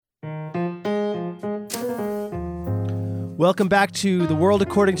Welcome back to The World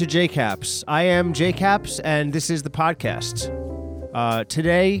According to JKAPS. I am JKAPS, and this is the podcast.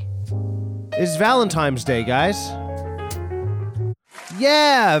 Today is Valentine's Day, guys.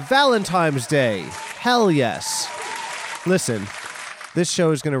 Yeah, Valentine's Day. Hell yes. Listen, this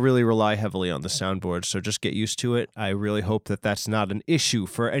show is going to really rely heavily on the soundboard, so just get used to it. I really hope that that's not an issue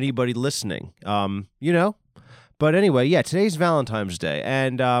for anybody listening. But anyway, yeah, today's Valentine's Day,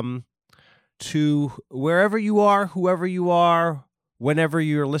 and to wherever you are, whoever you are, whenever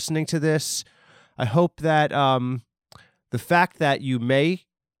you're listening to this, I hope that the fact that you may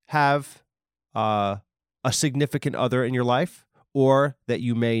have a significant other in your life, or that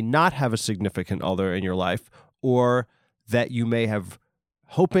you may not have a significant other in your life, or that you may have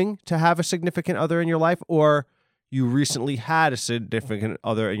hoping to have a significant other in your life, or you recently had a significant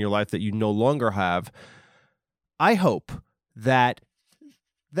other in your life that you no longer have, I hope that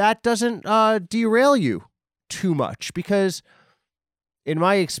that doesn't derail you too much, because in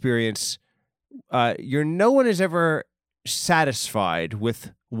my experience, no one is ever satisfied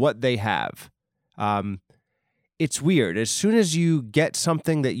with what they have. It's weird. As soon as you get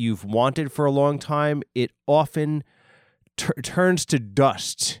something that you've wanted for a long time, it often turns to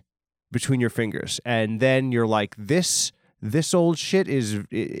dust between your fingers, and then you're like, this old shit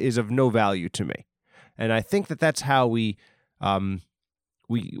is of no value to me. And I think that that's how we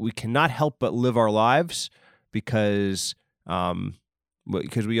cannot help but live our lives, because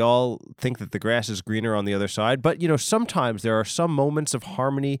we all think that the grass is greener on the other side. But, sometimes there are some moments of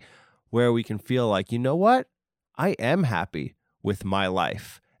harmony where we can feel like, you know what? I am happy with my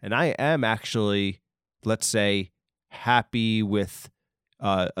life. And I am actually, let's say, happy with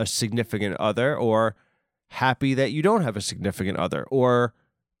a significant other, or happy that you don't have a significant other, or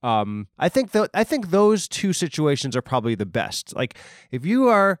I think those two situations are probably the best. Like, if you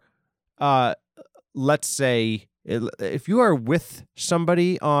are, let's say, if you are with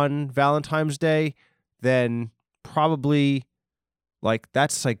somebody on Valentine's Day, then probably, like,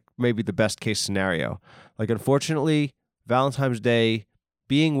 that's like maybe the best case scenario. Like, unfortunately, Valentine's Day,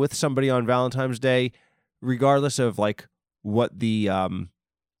 being with somebody on Valentine's Day, regardless of like what the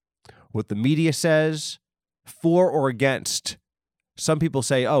media says, for or against. Some people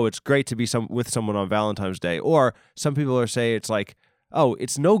say, oh, it's great to be with someone on Valentine's Day. Or some people say it's like, oh,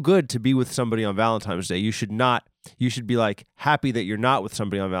 it's no good to be with somebody on Valentine's Day. You should be like happy that you're not with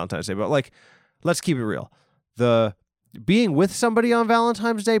somebody on Valentine's Day. But like, let's keep it real. The being with somebody on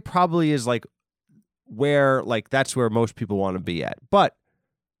Valentine's Day probably is like where, like, that's where most people want to be at. But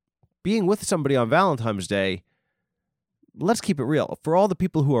being with somebody on Valentine's Day, let's keep it real. For all the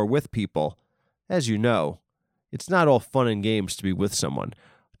people who are with people, as you know, it's not all fun and games to be with someone.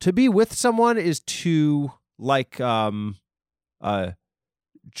 To be with someone is to, like,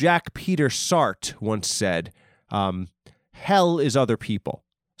 Jack Peter Sartre once said, hell is other people.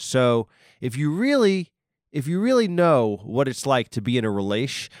 So if you really know what it's like to be in a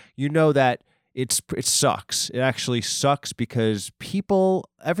relation, you know that it sucks. It actually sucks, because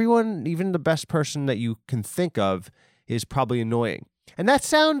everyone, even the best person that you can think of, is probably annoying. And that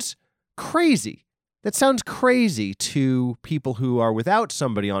sounds crazy. That sounds crazy to people who are without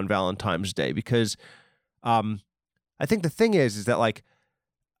somebody on Valentine's Day, because I think the thing is that, like,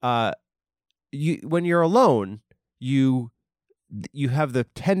 when you're alone, you have the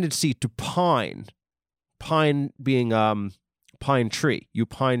tendency to pine. Pine being pine tree. You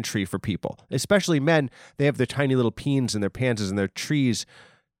pine tree for people, especially men. They have their tiny little peens in their pants, and their trees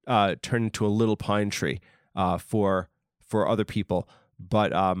turn into a little pine tree for other people.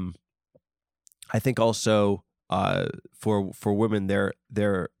 But I think also for women, their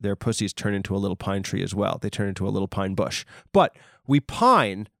pussies turn into a little pine tree as well. They turn into a little pine bush. But we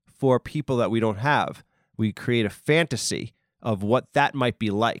pine for people that we don't have. We create a fantasy of what that might be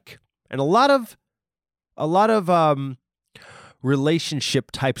like, and a lot of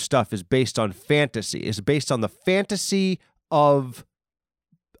relationship type stuff is based on fantasy. Is based on the fantasy of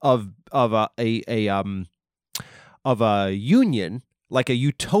a union. Like a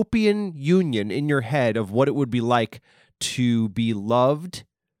utopian union in your head of what it would be like to be loved,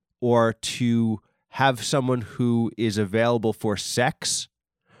 or to have someone who is available for sex,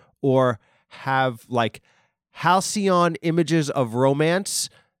 or have like halcyon images of romance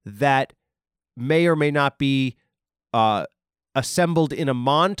that may or may not be assembled in a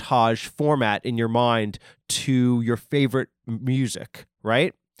montage format in your mind to your favorite music,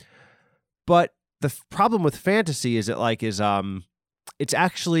 right? But the problem with fantasy is it's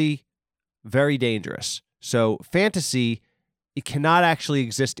actually very dangerous. So fantasy, it cannot actually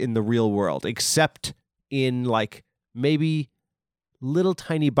exist in the real world, except in like maybe little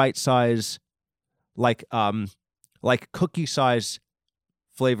tiny bite size, like like cookie size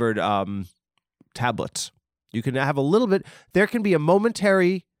flavored tablets. You can have a little bit. There can be a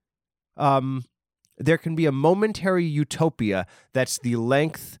momentary utopia that's the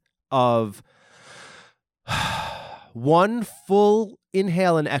length of one full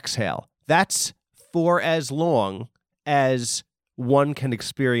inhale and exhale. That's for as long as one can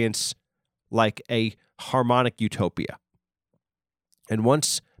experience like a harmonic utopia. And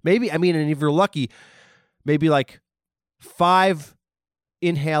once, maybe, and if you're lucky, maybe like 5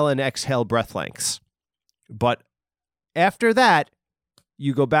 inhale and exhale breath lengths. But after that,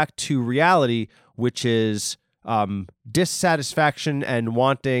 you go back to reality, which is dissatisfaction and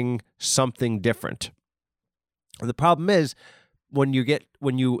wanting something different. The problem is when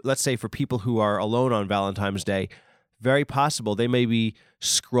you, let's say for people who are alone on Valentine's Day, very possible they may be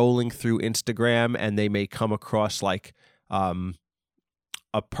scrolling through Instagram and they may come across like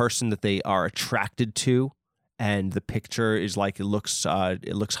a person that they are attracted to, and the picture is like it looks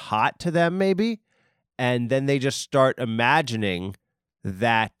hot to them maybe, and then they just start imagining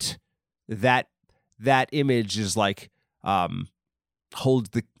that image is like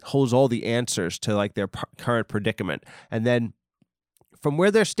holds all the answers to like their current predicament. And then from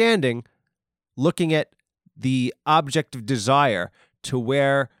where they're standing, looking at the object of desire to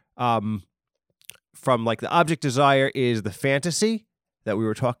where from like the object desire is the fantasy that we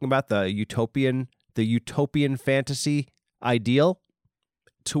were talking about, the utopian fantasy ideal,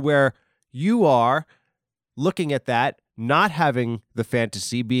 to where you are looking at that, not having the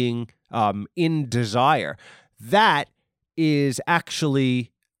fantasy, being in desire. That is actually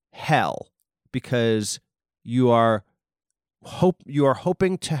hell, because you are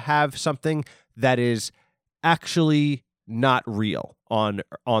hoping to have something that is actually not real on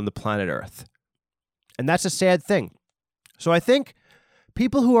the planet Earth. And that's a sad thing. So I think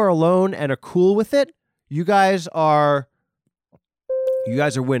people who are alone and are cool with it, you guys are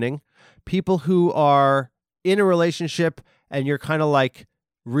winning. People who are in a relationship and you're kind of like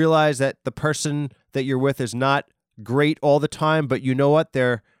realize that the person that you're with is not great all the time, but you know what?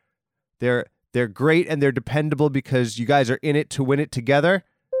 They're great and they're dependable because you guys are in it to win it together.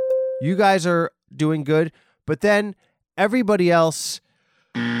 You guys are doing good. But then everybody else,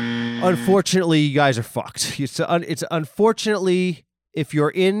 unfortunately, you guys are fucked. It's unfortunately, if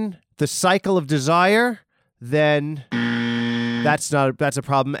you're in the cycle of desire, then that's a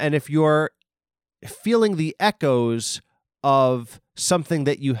problem. And if you're feeling the echoes of something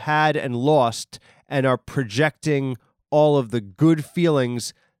that you had and lost and are projecting all of the good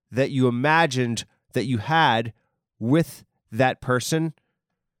feelings that you imagined that you had with that person,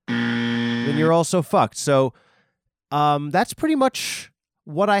 then you're also fucked. So that's pretty much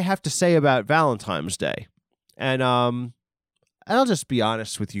what I have to say about Valentine's Day. And I'll just be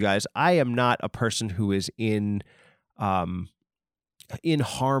honest with you guys. I am not a person who is in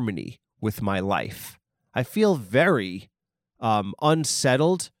harmony with my life. I feel very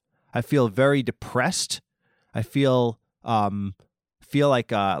unsettled. I feel very depressed. I feel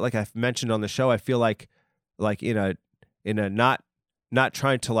like I've mentioned on the show, I feel like in a not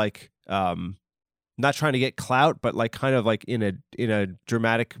trying to like not trying to get clout, but like kind of like in a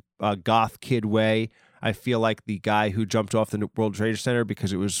dramatic goth kid way. I feel like the guy who jumped off the World Trade Center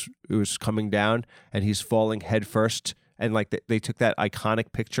because it was coming down and he's falling head first, and like they took that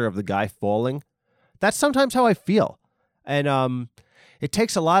iconic picture of the guy falling. That's sometimes how I feel, and it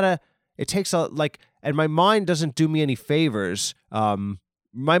takes and my mind doesn't do me any favors.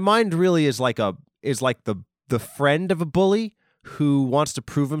 My mind really is like the friend of a bully who wants to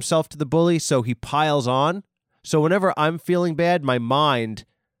prove himself to the bully, so he piles on. So whenever I'm feeling bad, my mind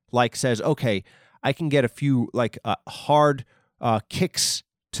like says, okay, I can get a few like hard kicks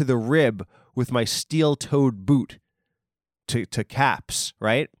to the rib with my steel-toed boot to JKAPS,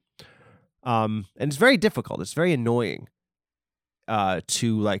 right? And it's very difficult. It's very annoying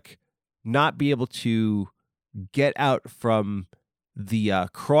to like not be able to get out from the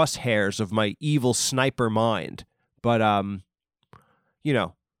crosshairs of my evil sniper mind. But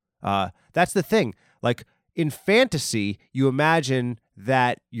that's the thing. Like in fantasy, you imagine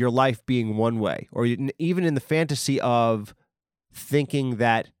that your life being one way, or even in the fantasy of thinking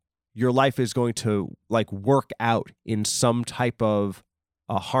that your life is going to like work out in some type of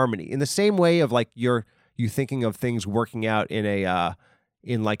harmony. In the same way of like you thinking of things working out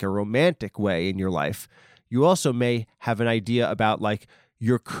in like a romantic way in your life, you also may have an idea about like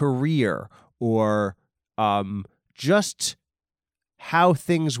your career or just how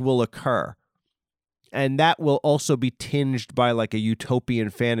things will occur. And that will also be tinged by like a utopian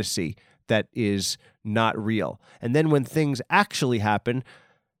fantasy that is not real. And then when things actually happen,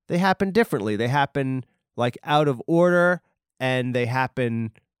 they happen differently. They happen like out of order, and they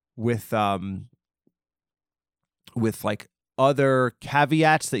happen with like other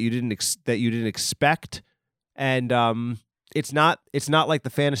caveats that you didn't expect, and it's not like the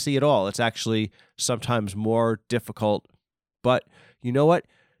fantasy at all. It's actually sometimes more difficult. But you know what?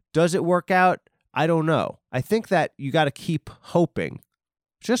 Does it work out? I don't know. I think that you got to keep hoping.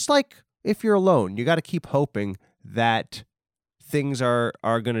 Just like if you're alone, you got to keep hoping that things are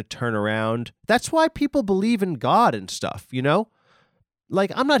going to turn around. That's why people believe in God and stuff, you know?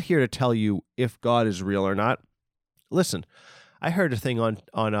 Like, I'm not here to tell you if God is real or not. Listen, I heard a thing on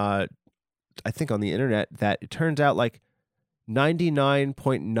I think on the internet that it turns out like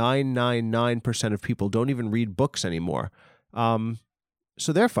 99.999% of people don't even read books anymore.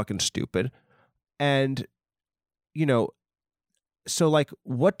 So they're fucking stupid. And, you know, so like,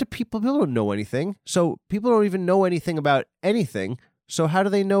 what do people don't know anything. So people don't even know anything about anything. So how do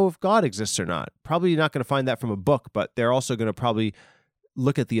they know if God exists or not? Probably not going to find that from a book, but they're also going to probably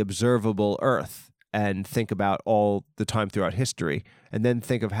look at the observable earth and think about all the time throughout history, and then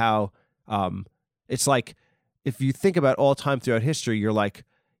think of how it's like, if you think about all time throughout history, you're like,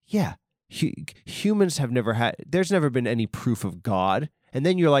 yeah, humans have there's never been any proof of God. And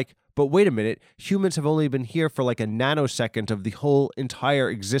then you're like, but wait a minute, humans have only been here for like a nanosecond of the whole entire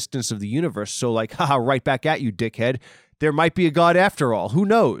existence of the universe. So like, haha, right back at you, dickhead. There might be a God after all. Who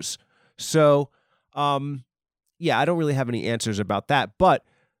knows? So, yeah, I don't really have any answers about that. But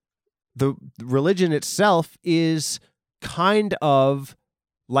the religion itself is kind of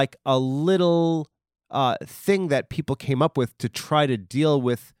like a little thing that people came up with to try to deal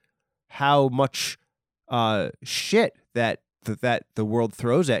with how much shit that the world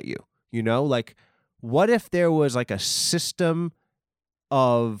throws at you. You know, like, what if there was like a system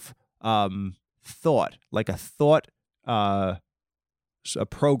of thought, like a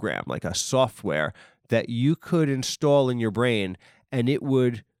program, like a software that you could install in your brain, and it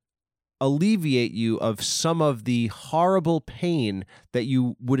would alleviate you of some of the horrible pain that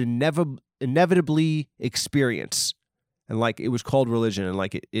you would inevitably experience. And like, it was called religion, and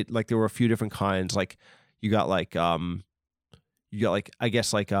like it like there were a few different kinds. Like you got like I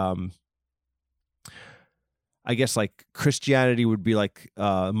guess like Christianity would be like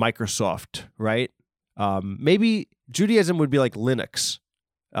Microsoft, right? Maybe Judaism would be like Linux.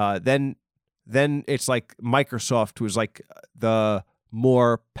 Then it's like Microsoft was like the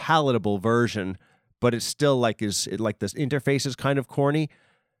more palatable version, but it's still like this interface is kind of corny.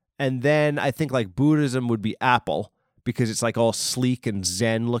 And then I think like Buddhism would be Apple, because it's like all sleek and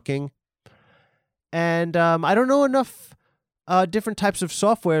Zen looking. And I don't know enough different types of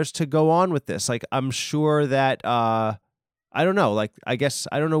softwares to go on with this. Like, I'm sure that I don't know. Like, I guess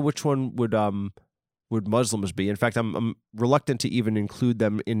I don't know which one would Muslims be. In fact, I'm reluctant to even include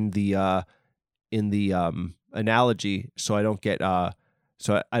them in the analogy, so I don't get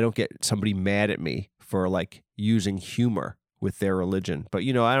somebody mad at me for like using humor with their religion. But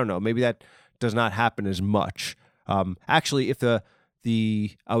you know, I don't know. Maybe that does not happen as much. Actually, if I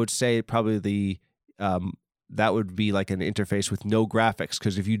would say probably that would be like an interface with no graphics,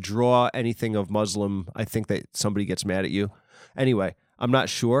 because if you draw anything of Muslim, I think that somebody gets mad at you. Anyway, I'm not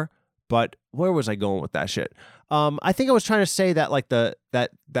sure, but where was I going with that shit? I think I was trying to say that like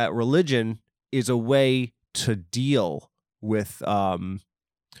that religion is a way to deal with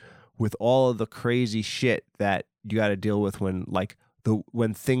all of the crazy shit that you got to deal with when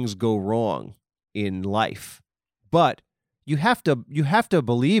things go wrong in life. But you have to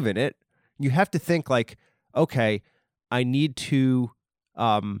believe in it. You have to think like, okay, I need to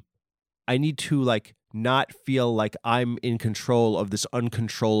like not feel like I'm in control of this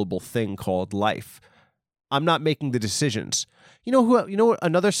uncontrollable thing called life. I'm not making the decisions. You know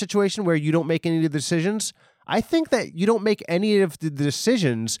another situation where you don't make any of the decisions? I think that you don't make any of the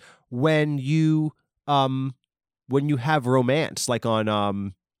decisions when you have romance, like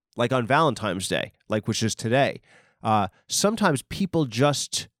on Valentimes Day, like, which is today. Sometimes people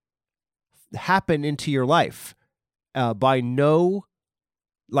just happen into your life there's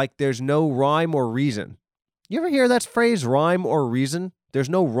no rhyme or reason. You ever hear that phrase, rhyme or reason? There's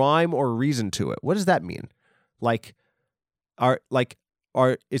no rhyme or reason to it. What does that mean? Is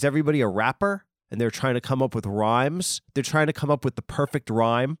everybody a rapper and they're trying to come up with rhymes? They're trying to come up with the perfect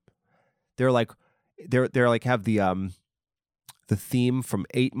rhyme. They're like have the theme from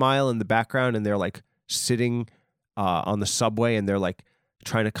 8 Mile in the background, and they're like sitting on the subway, and they're like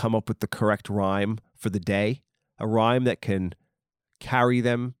trying to come up with the correct rhyme for the day, a rhyme that can carry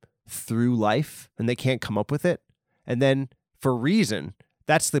them through life, and they can't come up with it. And then for reason,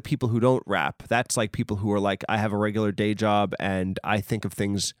 that's the people who don't rap. That's like people who are like, I have a regular day job and I think of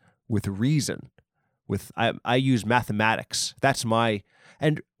things with reason, I use mathematics.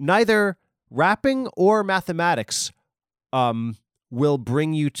 And neither rapping or mathematics will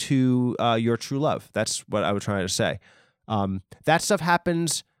bring you to your true love. That's what I was trying to say. That stuff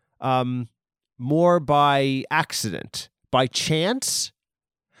happens more by accident, by chance,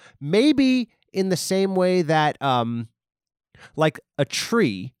 maybe in the same way that like a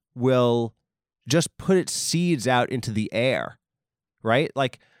tree will just put its seeds out into the air, right?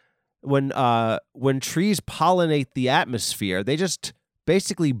 Like when trees pollinate the atmosphere, they just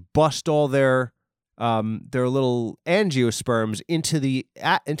basically bust all their little angiosperms into the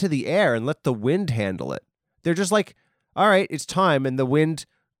air and let the wind handle it. They're just like, all right, it's time, and the wind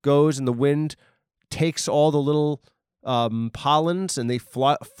goes, and the wind takes all the little pollens, and they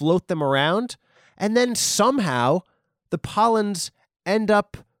float them around, and then somehow the pollens end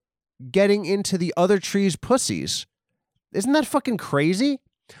up getting into the other trees' pussies. Isn't that fucking crazy?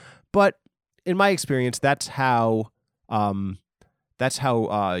 But in my experience, that's how you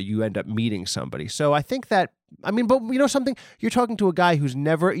end up meeting somebody. So I think that, but you know something? You're talking to a guy who's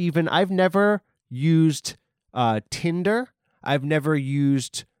I've never used Tinder. I've never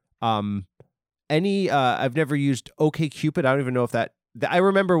used I've never used OkCupid. I don't even know if that, I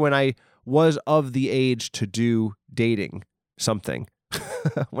remember when I was of the age to do dating something.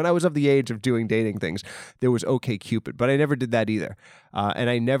 When I was of the age of doing dating things, there was OkCupid, but I never did that either. And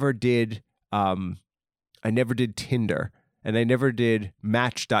I never did Tinder, and I never did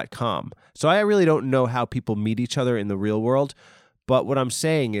Match.com. So I really don't know how people meet each other in the real world. But what I'm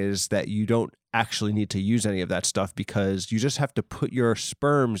saying is that you don't actually need to use any of that stuff, because you just have to put your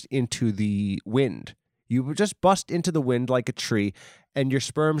sperms into the wind. You just bust into the wind like a tree, and your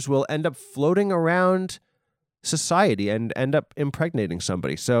sperms will end up floating around society and end up impregnating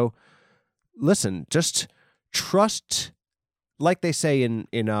somebody. So listen, just trust, like they say in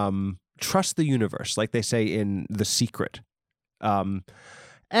trust the universe, like they say in The Secret. And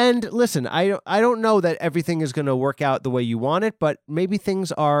listen, I don't know that everything is going to work out the way you want it, but maybe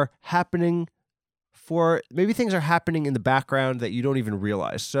things are happening in the background that you don't even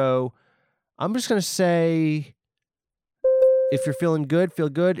realize. So I'm just going to say, if you're feeling good, feel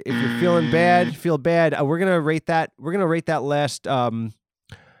good. If you're feeling bad, feel bad. We're going to rate that last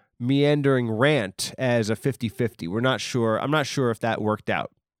meandering rant as a 50-50. I'm not sure if that worked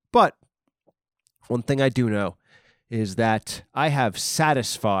out. But one thing I do know is that I have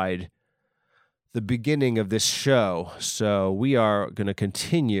satisfied the beginning of this show. So we are going to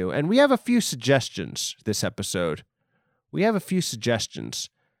continue. And we have a few suggestions this episode. We have a suggestion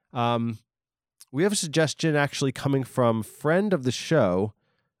actually coming from friend of the show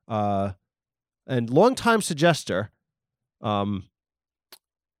and longtime suggester.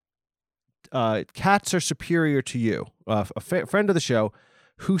 Cats are superior to you. A friend of the show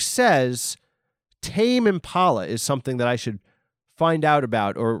who says Tame Impala is something that I should find out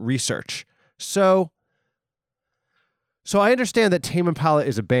about or research. So I understand that Tame Impala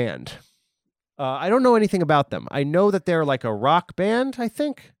is a band. I don't know anything about them. I know that they're like a rock band, I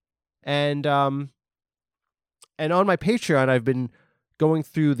think. And on my Patreon, I've been going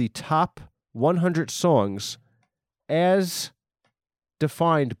through the top 100 songs as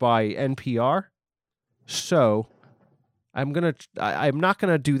defined by NPR. So I'm not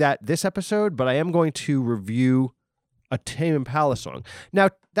gonna do that this episode, but I am going to review a Tame Impala song. Now,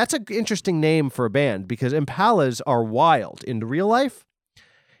 that's an interesting name for a band, because Impalas are wild. In real life,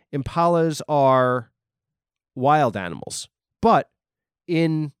 Impalas are wild animals. But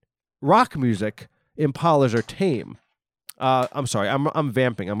in rock music, Impalas are tame. I'm sorry, I'm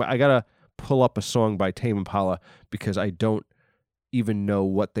vamping. I gotta pull up a song by Tame Impala because I don't even know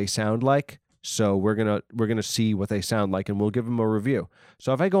what they sound like. So we're gonna see what they sound like, and we'll give them a review.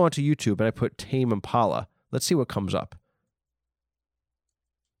 So if I go onto YouTube and I put Tame Impala, let's see what comes up.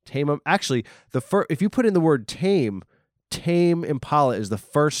 Actually, if you put in the word Tame Impala is the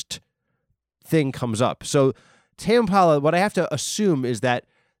first thing comes up. So Tame Impala, what I have to assume is that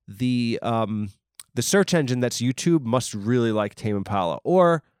the search engine that's YouTube must really like Tame Impala,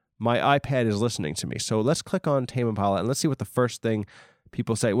 or my iPad is listening to me. So let's click on Tame Impala and let's see what the first thing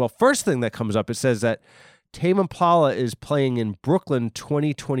people say. Well, first thing that comes up, it says that Tame Impala is playing in Brooklyn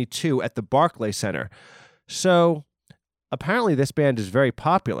 2022 at the Barclays Center. So apparently this band is very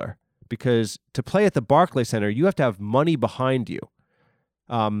popular, because to play at the Barclays Center, you have to have money behind you.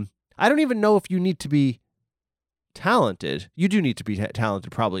 I don't even know if you need to be talented. You do need to be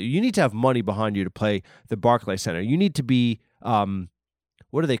talented, probably. You need to have money behind you to play the Barclays Center. You need to be,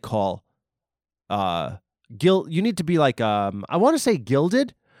 what do they call? You need to be like, I want to say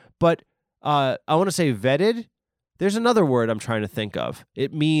gilded, but I want to say vetted. There's another word I'm trying to think of.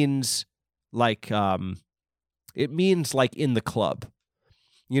 It means like it means like in the club.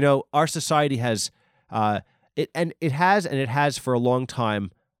 Our society has it has for a long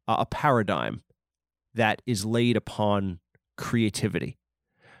time a paradigm that is laid upon creativity.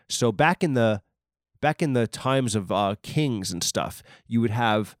 So back in the times of kings and stuff, you would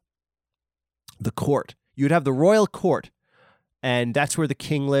have the court. You would have the royal court, and that's where the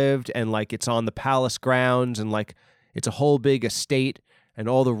king lived, and like it's on the palace grounds, and like it's a whole big estate, and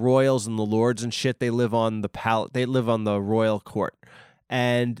all the royals and the lords and shit, they live on the royal court.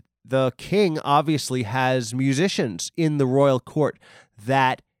 And the king obviously has musicians in the royal court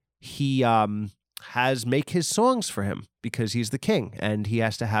that he has make his songs for him because he's the king, and he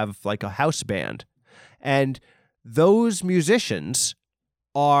has to have like a house band. And those musicians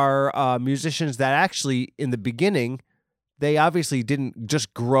are musicians that actually, in the beginning, they obviously didn't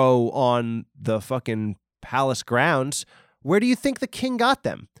just grow on the fucking palace grounds. Where do you think the king got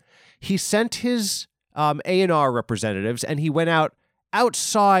them? He sent his A&R representatives, and he went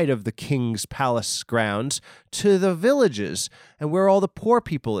outside of the king's palace grounds to the villages and where all the poor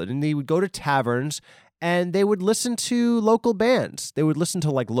people live. And they would go to taverns, and they would listen to local bands. They would listen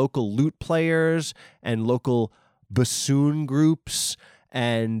to like local lute players and local bassoon groups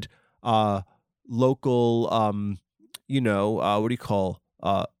and local, what do you call,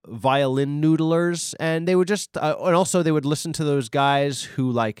 violin noodlers. And they would just, and also they would listen to those guys who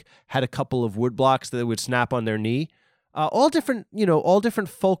like had a couple of wood blocks that they would snap on their knee. All different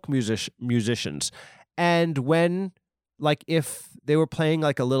folk musicians. And when, like, if they were playing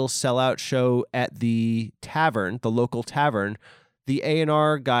like a little sellout show at the tavern, the local tavern, the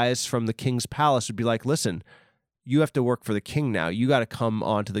A&R guys from the king's palace would be like, listen, you have to work for the king now. You got to come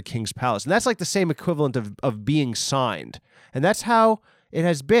onto the king's palace. And that's like the same equivalent of being signed. And that's how it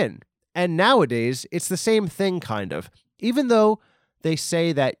has been. And nowadays, it's the same thing, kind of. Even though they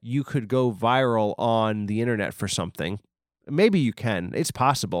say that you could go viral on the internet for something, maybe you can. It's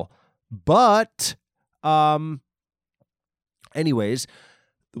possible. But anyways,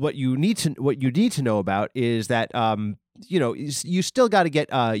 what you need to know about is that you still got to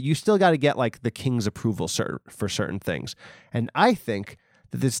get like the king's approval for certain things. And I think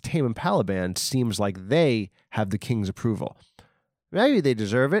that this Tame Impala band seems like they have the king's approval. Maybe they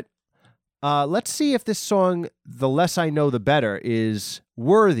deserve it. Let's see if this song, "The Less I Know, the Better," is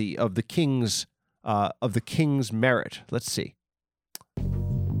worthy of the king's merit. Let's see.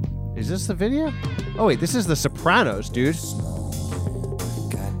 Is this the video? Oh wait, this is The Sopranos, dude.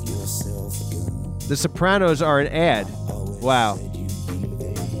 The Sopranos are an ad. Wow.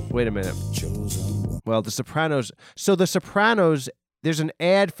 Wait a minute. Well, The Sopranos. So The Sopranos, there's an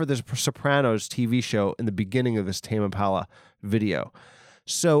ad for The Sopranos TV show in the beginning of this Tame Impala video.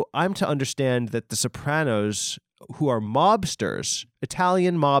 So I'm to understand that The Sopranos, who are mobsters,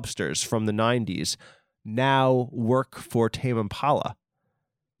 Italian mobsters from the 90s, now work for Tame Impala.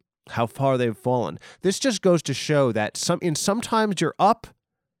 How far they've fallen. This just goes to show that sometimes you're up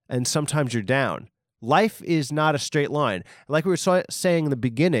and sometimes you're down. Life is not a straight line. Like we were saying in the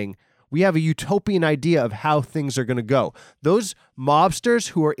beginning, we have a utopian idea of how things are going to go. Those mobsters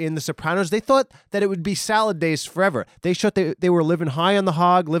who are in The Sopranos, they thought that it would be salad days forever. They were living high on the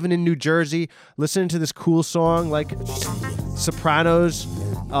hog, living in New Jersey, listening to this cool song like Sopranos,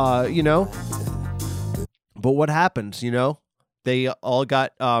 But what happens, They all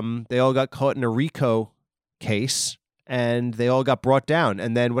got caught in a RICO case, and they all got brought down.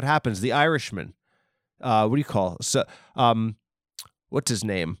 And then what happens? The Irishman. What do you call? So, what's his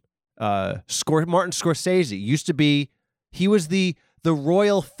name? Martin Scorsese he was the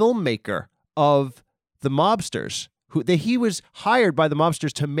royal filmmaker of the mobsters. He was hired by the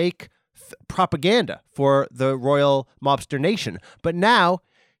mobsters to make propaganda for the royal mobster nation. But now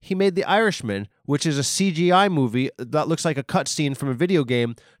he made The Irishman, which is a CGI movie that looks like a cutscene from a video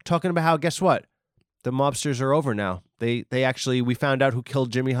game, talking about how, guess what? The mobsters are over now. We found out who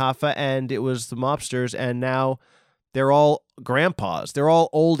killed Jimmy Hoffa, and it was the mobsters, and now they're all grandpas. They're all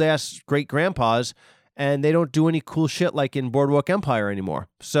old-ass great-grandpas, and they don't do any cool shit like in Boardwalk Empire anymore.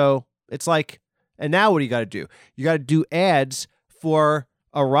 So it's like, and now what do you got to do? You got to do ads for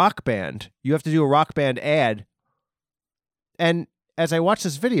a rock band. You have to do a rock band ad. And as I watch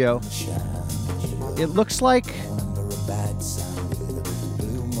this video, it looks like,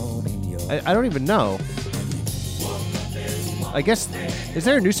 I don't even know. I guess, is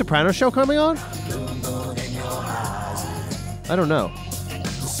there a new Sopranos show coming on? I don't know.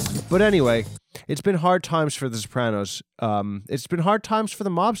 But anyway, it's been hard times for the Sopranos. It's been hard times for the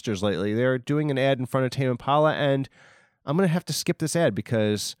mobsters lately. They're doing an ad in front of Tame Impala, and I'm going to have to skip this ad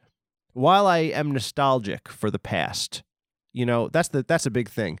because while I am nostalgic for the past, that's a big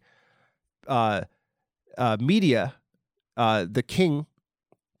thing. media, the king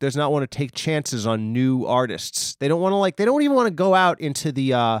does not want to take chances on new artists. They don't want to they don't even want to go out into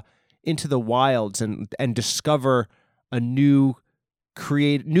the wilds and discover a new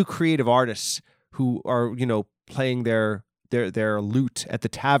creative artists who are, playing their lute at the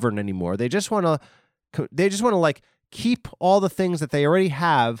tavern anymore. They just want to keep all the things that they already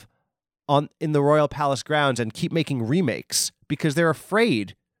have in the royal palace grounds and keep making remakes because they're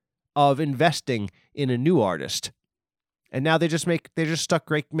afraid of investing in a new artist. And now they're just stuck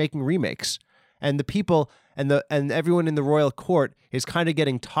making remakes. And the people and everyone in the royal court is kind of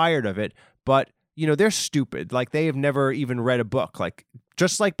getting tired of it, but they're stupid. Like, they have never even read a book,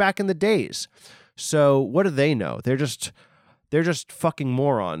 just like back in the days. So what do they know? They're just fucking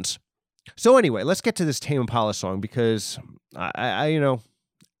morons. So anyway, let's get to this Tame Impala song because I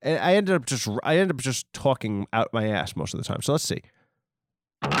ended up just talking out my ass most of the time. So let's see.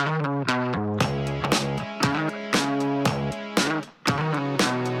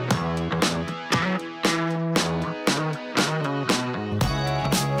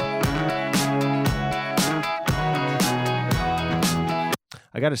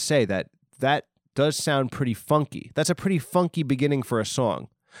 I got to say that does sound pretty funky. That's a pretty funky beginning for a song.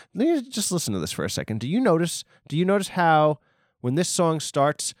 Let me just listen to this for a second. Do you notice how when this song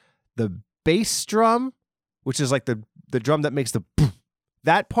starts, the bass drum, which is like the drum that makes the boom,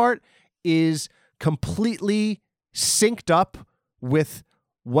 that part is completely synced up with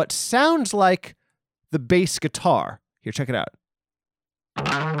what sounds like the bass guitar. Here, check it out.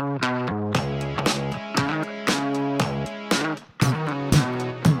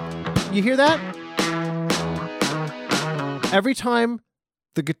 You hear that? Every time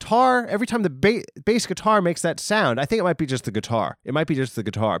the bass guitar makes that sound, I think it might be just the guitar. It might be just the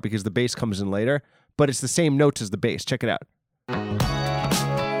guitar because the bass comes in later, but it's the same notes as the bass. Check it out.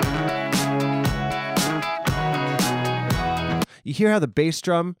 You hear how the bass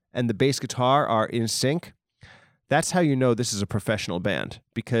drum and the bass guitar are in sync? That's how you know this is a professional band,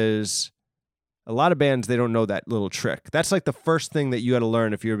 because a lot of bands, they don't know that little trick. That's like the first thing that you got to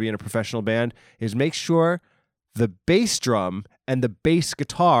learn if you're being a professional band is make sure the bass drum and the bass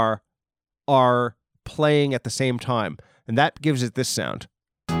guitar are playing at the same time. And that gives it this sound.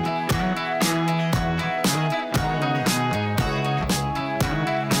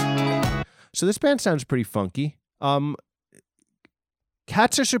 So this band sounds pretty funky.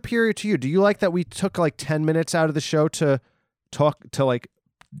 Cats are superior to you. Do you like that we took 10 minutes out of the show to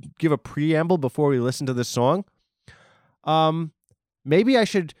give a preamble before we listen to this song? Maybe I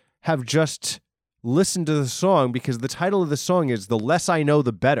should have just listened to the song because the title of the song is The Less I Know,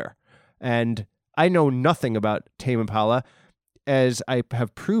 the Better. And I know nothing about Tame Impala, as I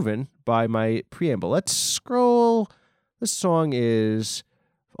have proven by my preamble. Let's scroll. This song is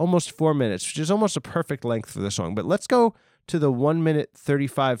almost 4 minutes, which is almost a perfect length for the song. But let's go to the 1 minute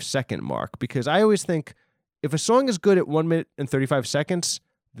 35 second mark, because I always think if a song is good at 1 minute and 35 seconds,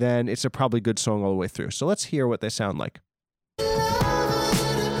 then it's a probably good song all the way through. So let's hear what they sound like.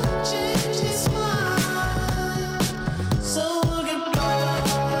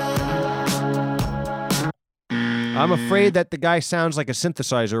 I'm afraid that the guy sounds like a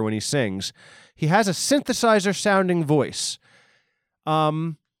synthesizer when he sings. He has a synthesizer sounding voice.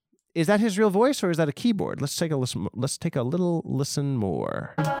 Is that his real voice or is that a keyboard? Let's take a listen. Let's take a little listen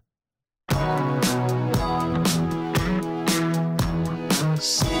more.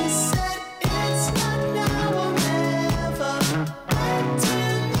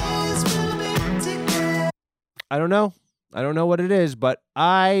 I don't know. I don't know what it is, but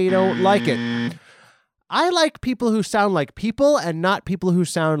I don't like it. I like people who sound like people and not people who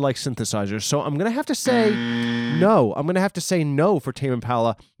sound like synthesizers. So I'm going to have to say no. I'm going to have to say no for Tame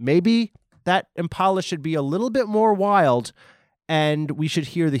Impala. Maybe that Impala should be a little bit more wild and we should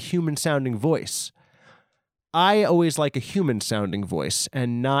hear the human sounding voice. I always like a human sounding voice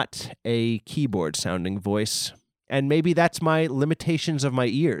and not a keyboard sounding voice. And maybe that's my limitations of my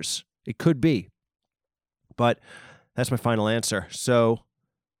ears. It could be. But that's my final answer. So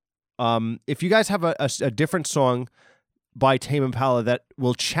if you guys have a different song by Tame Impala that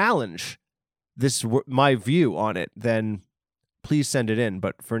will challenge my view on it, then please send it in.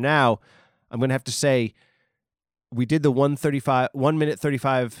 But for now, I'm going to have to say we did the 1 minute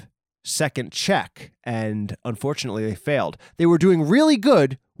 35 second check, and unfortunately they failed. They were doing really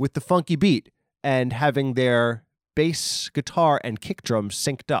good with the funky beat and having their bass guitar and kick drum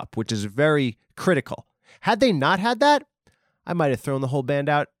synced up, which is very critical. Had they not had that, I might have thrown the whole band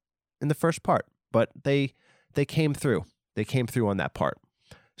out in the first part, but they came through. They came through on that part.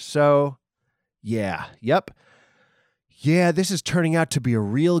 So, yeah, yep. Yeah, this is turning out to be a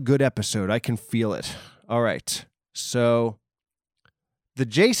real good episode. I can feel it. All right. So the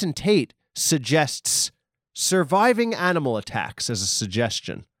Jason Tate suggests surviving animal attacks as a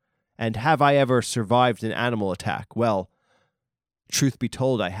suggestion. And have I ever survived an animal attack? Well, truth be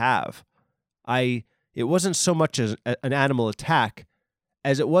told, I have. It wasn't so much as an animal attack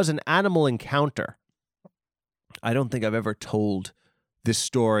as it was an animal encounter. I don't think I've ever told this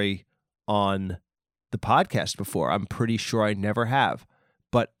story on the podcast before. I'm pretty sure I never have.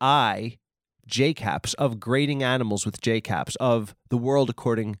 But JKAPS, of grading animals with JKAPS, of the world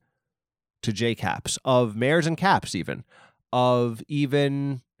according to JKAPS, of mares and caps even, of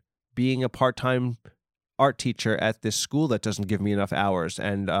even being a part-time art teacher at this school that doesn't give me enough hours.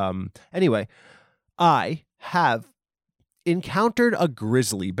 And anyway, I have encountered a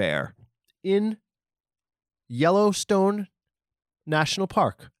grizzly bear in Yellowstone National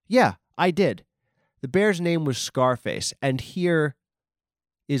Park. Yeah, I did. The bear's name was Scarface, and here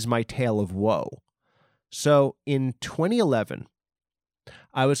is my tale of woe. So in 2011,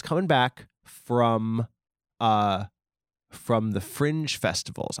 I was coming back from the Fringe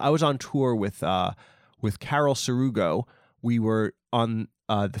festivals. I was on tour with Carol Sarugo. We were on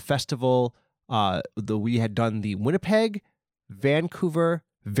the festival. We had done the Winnipeg, Vancouver,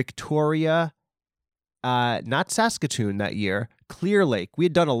 Victoria, not Saskatoon that year, Clear Lake. We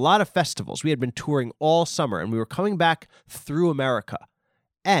had done a lot of festivals. We had been touring all summer, and we were coming back through America.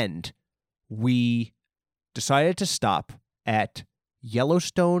 And we decided to stop at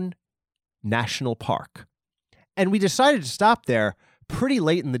Yellowstone National Park. And we decided to stop there pretty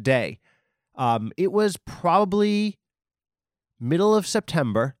late in the day. It was probably middle of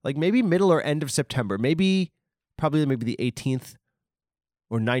September, like maybe middle or end of September, probably the 18th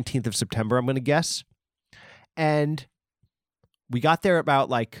or 19th of September, I'm going to guess. And we got there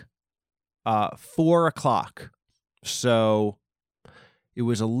about 4 o'clock. So it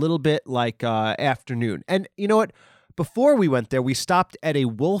was a little bit like afternoon. And you know what? Before we went there, we stopped at a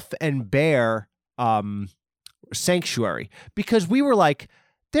wolf and bear sanctuary because we were like,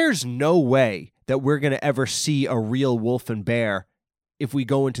 there's no way that we're going to ever see a real wolf and bear if we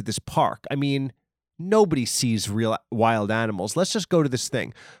go into this park. I mean, nobody sees real wild animals. Let's just go to this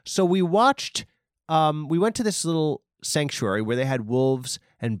thing. So we went to this little sanctuary where they had wolves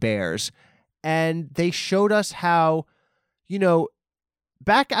and bears, and they showed us how,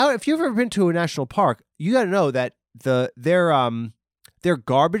 back out, if you've ever been to a national park, you got to know that their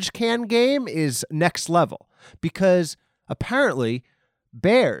garbage can game is next level, because apparently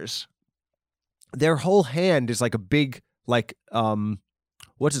bears, their whole hand is like a big, like Edward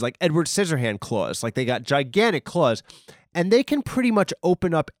Scissorhand claws. Like they got gigantic claws, and they can pretty much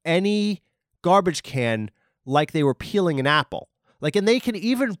open up any garbage can like they were peeling an apple. And they can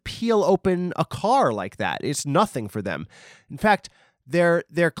even peel open a car like that. It's nothing for them. In fact, their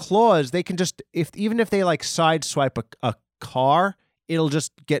claws, they can just, even if they sideswipe a car, it'll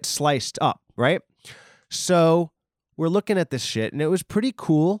just get sliced up, right? So we're looking at this shit, and it was pretty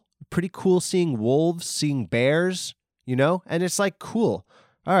cool. Pretty cool seeing wolves, seeing bears, and it's cool.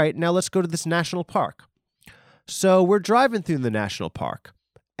 All right, now let's go to this national park. So we're driving through the national park,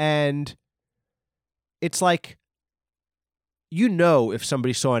 and it's if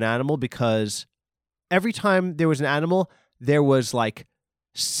somebody saw an animal, because every time there was an animal, there was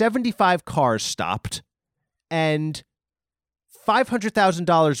 75 cars stopped and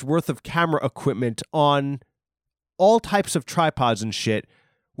 $500,000 worth of camera equipment on all types of tripods and shit,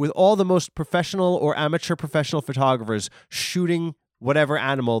 with all the most professional or amateur professional photographers shooting whatever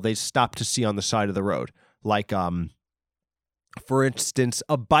animal they stopped to see on the side of the road. For instance,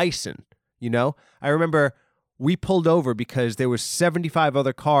 a bison, I remember we pulled over because there was 75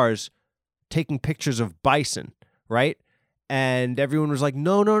 other cars taking pictures of bison, right? And everyone was like,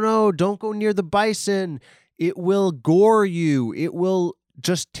 no, don't go near the bison. It will gore you. It will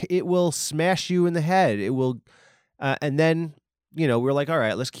smash you in the head. It will, and then, we're like, all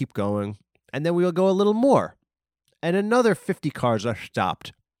right, let's keep going. And then we'll go a little more. And another 50 cars are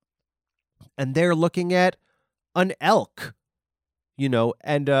stopped. And they're looking at an elk,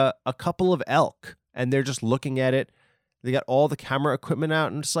 and a couple of elk. And they're just looking at it. They got all the camera equipment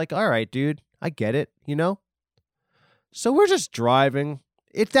out, and it's like, all right, dude, I get it, So we're just driving.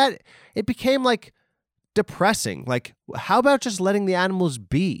 It became depressing. How about just letting the animals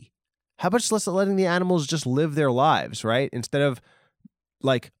be? How about just letting the animals just live their lives, right? Instead of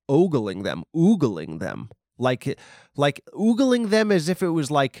oogling them, oogling them as if it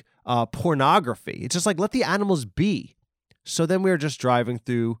was pornography. It's just let the animals be. So then we were just driving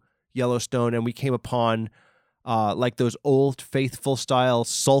through Yellowstone, and we came upon those old faithful style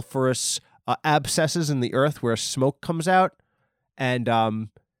sulfurous abscesses in the earth where smoke comes out. And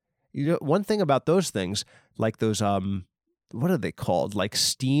one thing about those things, like those what are they called? Like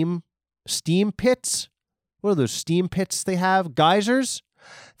steam pits? What are those steam pits they have? Geysers?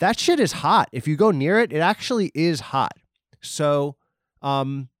 That shit is hot. If you go near it, it actually is hot. So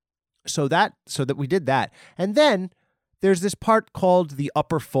that we did that. And then there's this part called the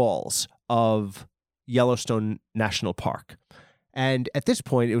Upper Falls of Yellowstone National Park. And at this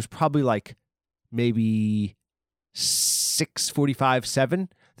point, it was probably like maybe 6:45, 7.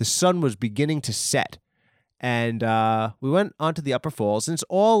 The sun was beginning to set. And we went onto the Upper Falls, and it's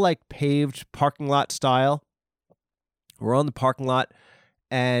all like paved parking lot style. We're on the parking lot,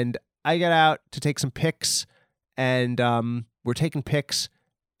 and I got out to take some pics, and we're taking pics.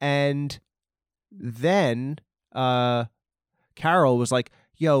 And then Carol was like,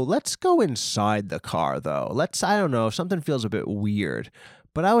 yo, let's go inside the car, though. I don't know, something feels a bit weird.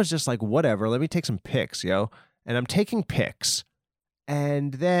 But I was just like, whatever, let me take some pics, yo. And I'm taking pics.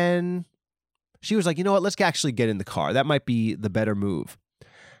 And then she was like, you know what, let's actually get in the car. That might be the better move.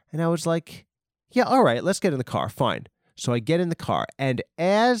 And I was like, yeah, all right, let's get in the car, fine. So I get in the car. And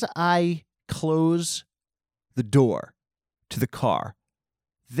as I close the door to the car,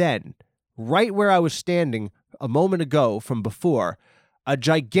 then, right where I was standing a moment ago from before, a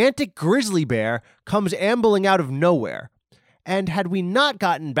gigantic grizzly bear comes ambling out of nowhere. And had we not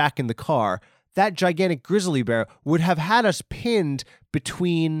gotten back in the car, that gigantic grizzly bear would have had us pinned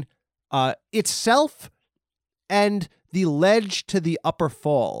between itself and the ledge to the Upper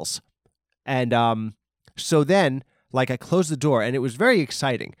Falls. And so then, like, I closed the door, and it was very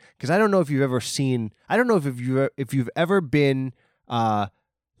exciting because I don't know if you've ever seen. I don't know if you've ever been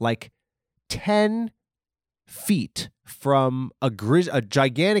like 10 feet from a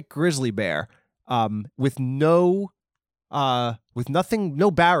gigantic grizzly bear with nothing,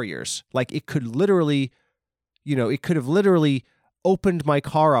 no barriers. Like it could literally, it could have literally opened my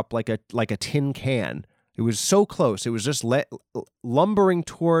car up like a tin can. It was so close. It was just lumbering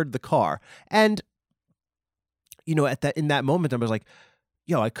toward the car. And, in that moment, I was like,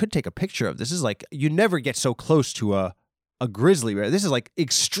 yo, I could take a picture of this. This is like, you never get so close to a grizzly bear. This is like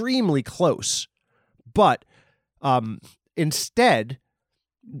extremely close. But instead,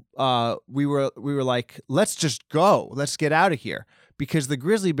 we were like, let's just go. Let's get out of here. Because the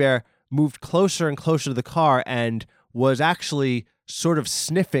grizzly bear moved closer and closer to the car and was actually sort of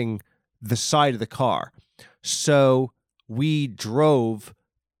sniffing the side of the car. So we drove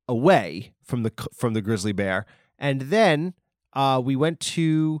away from the grizzly bear. And then we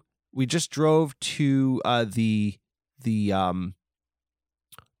just drove to the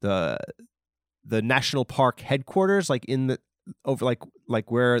national park headquarters, like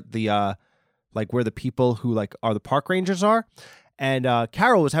where the people who like are the park rangers are. And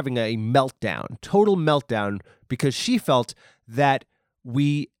Carol was having a total meltdown, because she felt that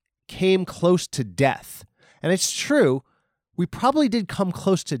we came close to death. And it's true, we probably did come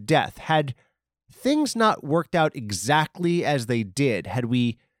close to death. Had things not worked out exactly as they did, had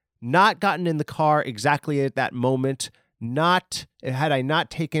we not gotten in the car exactly at that moment, had I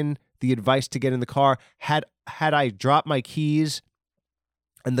not taken the advice to get in the car, had I dropped my keys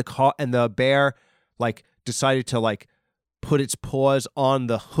and the bear like decided to like put its paws on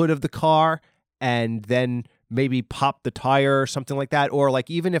the hood of the car and then maybe pop the tire or something like that, or like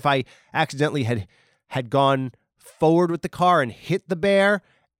even if I accidentally had gone forward with the car and hit the bear,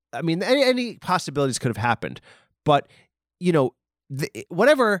 I mean, any possibilities could have happened. But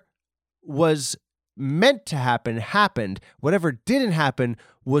whatever was meant to happen happened. Whatever didn't happen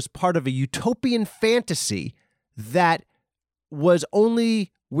was part of a utopian fantasy that was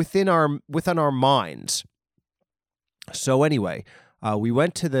only within our minds. So anyway, we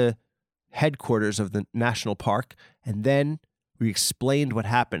went to the headquarters of the national park, and then we explained what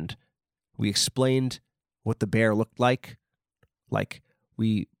happened. We explained what the bear looked like. Like,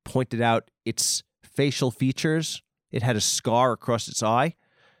 we pointed out its facial features. It had a scar across its eye.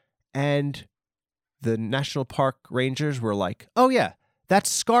 And the national park rangers were like, oh yeah, that's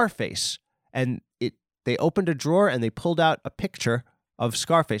Scarface. And they opened a drawer and they pulled out a picture of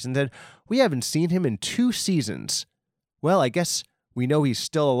Scarface and said, we haven't seen him in 2 seasons. Well, I guess we know he's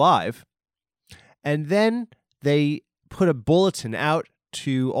still alive. And then they put a bulletin out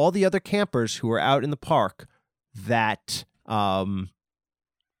to all the other campers who were out in the park that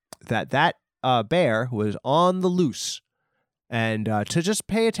bear was on the loose, and to just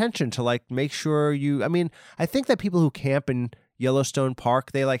pay attention to like make sure I think that people who camp in Yellowstone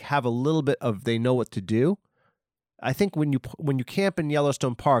Park, they like have a little bit of, they know what to do. I think when you camp in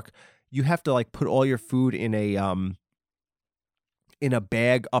Yellowstone Park, you have to like put all your food in a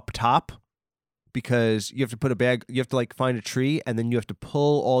bag up top, because you have to put a bag, you have to like find a tree and then you have to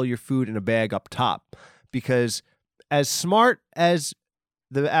pull all your food in a bag up top. Because as smart as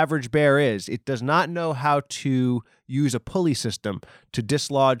the average bear is, it does not know how to use a pulley system to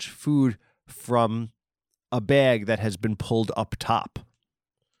dislodge food from a bag that has been pulled up top.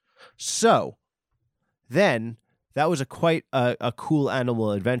 So then that was quite a cool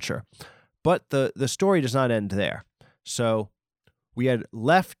animal adventure. But the story does not end there. So we had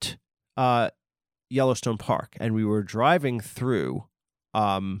left Yellowstone Park, and we were driving through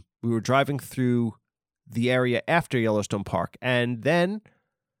the area after Yellowstone Park, and then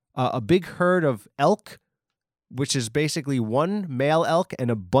a big herd of elk, which is basically one male elk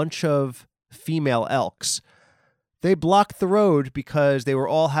and a bunch of female elks. They blocked the road because they were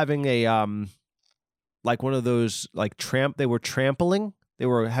all having a like one of those like they were trampling. They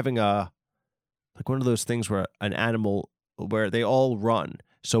were having like one of those things where an animal where they all run.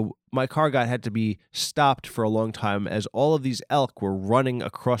 So my car had to be stopped for a long time as all of these elk were running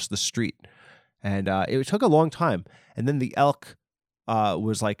across the street. And it took a long time. And then the elk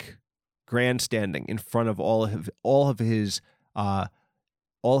was like grandstanding in front of all of his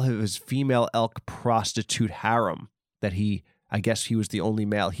female elk prostitute harem that I guess he was the only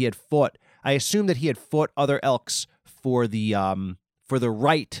male. He had fought. I assume that he had fought other elks for the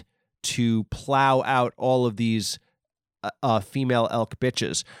right to plow out all of these female elk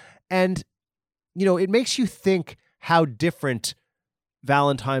bitches. And, you know, it makes you think how different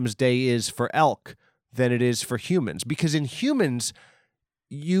Valentine's Day is for elk than it is for humans. Because in humans,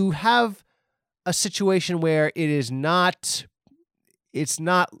 you have a situation where you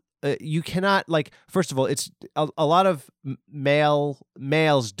cannot, like, first of all, it's a lot of males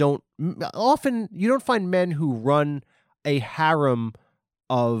often, you don't find men who run a harem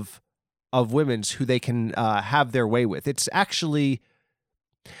of women's who they can have their way with. It's actually,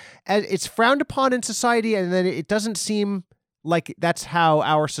 it's frowned upon in society, and then it doesn't seem like that's how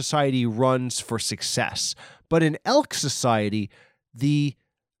our society runs for success. But in elk society, the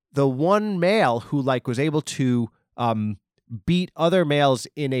one male who like was able to beat other males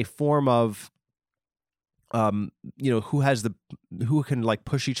in a form of who can like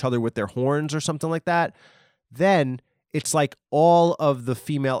push each other with their horns or something like that, then it's like all of the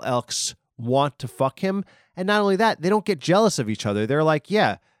female elks want to fuck him. And not only that, they don't get jealous of each other. They're like,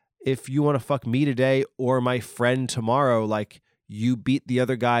 yeah, if you want to fuck me today or my friend tomorrow, like you beat the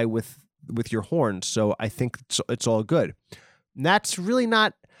other guy with your horns. So I think it's all good. And that's really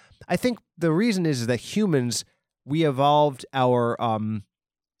not, I think the reason is that humans, we evolved our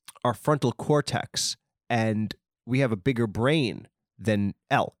frontal cortex and we have a bigger brain than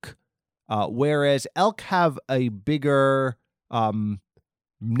elk. Whereas elk have a bigger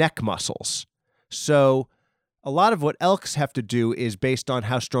neck muscles. So a lot of what elks have to do is based on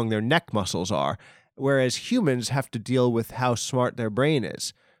how strong their neck muscles are, whereas humans have to deal with how smart their brain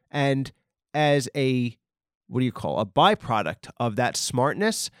is. And as a byproduct of that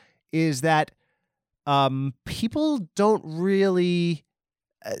smartness is that people don't really,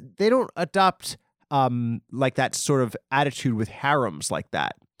 they don't adopt like that sort of attitude with harems like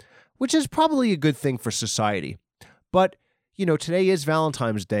that, which is probably a good thing for society. But, you know, today is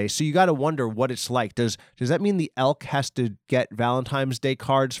Valentine's Day, so you got to wonder what it's like. Does that mean the elk has to get Valentine's Day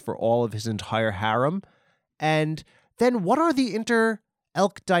cards for all of his entire harem? And then what are the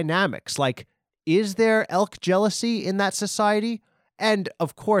inter-elk dynamics? Like, is there elk jealousy in that society? And,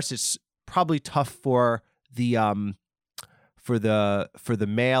 of course, it's probably tough for the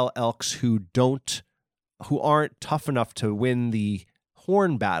male elks who aren't tough enough to win the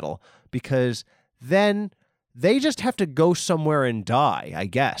horn battle, because then they just have to go somewhere and die, I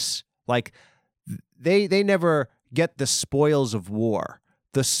guess. Like they never get the spoils of war,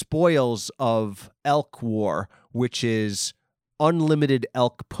 the spoils of elk war, which is unlimited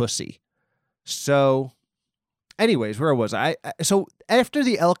elk pussy. So anyways, where was I? So after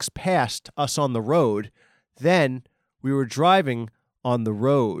the elks passed us on the road, then we were driving on the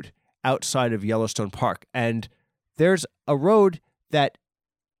road outside of Yellowstone Park, and there's a road that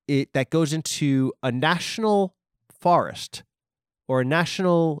goes into a national forest or a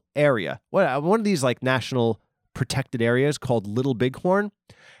national area. One of these like national protected areas called Little Bighorn.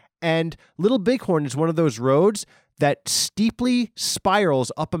 And Little Bighorn is one of those roads that steeply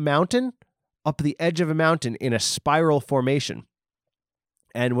spirals up the edge of a mountain in a spiral formation.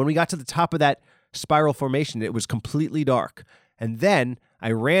 And when we got to the top of that spiral formation, it was completely dark. And then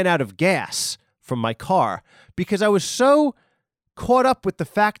I ran out of gas from my car because I was so caught up with the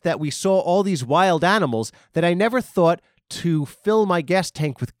fact that we saw all these wild animals that I never thought to fill my gas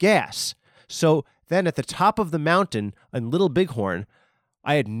tank with gas. So then at the top of the mountain in Little Bighorn,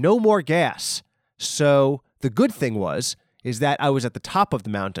 I had no more gas. So the good thing is that I was at the top of the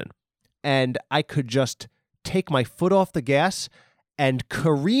mountain and I could just take my foot off the gas and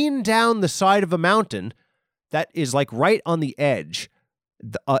careen down the side of a mountain that is like right on the edge.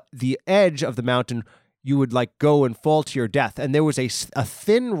 The edge of the mountain, you would like go and fall to your death. And there was a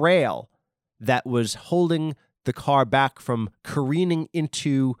thin rail that was holding the car back from careening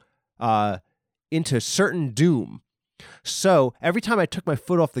into certain doom. So every time I took my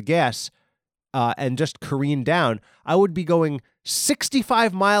foot off the gas and just careened down, I would be going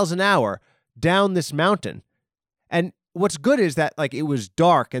 65 miles an hour down this mountain. And what's good is that like it was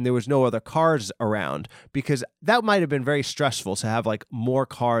dark and there was no other cars around, because that might have been very stressful to have like more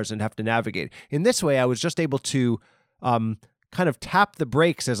cars and have to navigate. In this way, I was just able to kind of tap the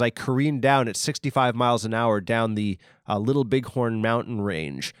brakes as I careened down at 65 miles an hour down the Little Bighorn mountain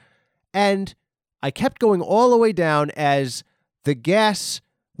range. And I kept going all the way down as the gas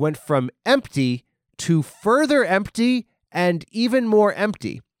went from empty to further empty and even more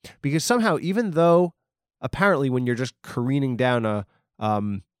empty. Because somehow, even though apparently when you're just careening down a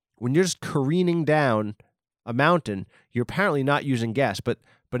mountain, you're apparently not using gas. But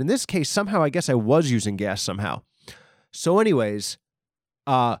in this case, somehow I guess I was using gas somehow. So anyways,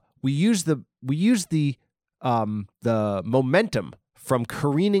 we used the momentum from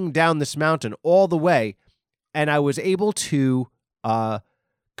careening down this mountain all the way, and I was able to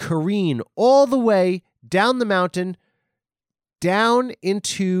careen all the way down the mountain, down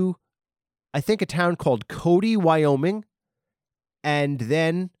into, I think, a town called Cody, Wyoming, and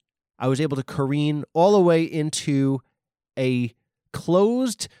then I was able to careen all the way into a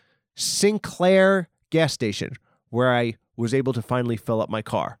closed Sinclair gas station where I was able to finally fill up my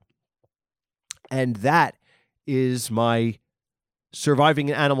car. And that is my surviving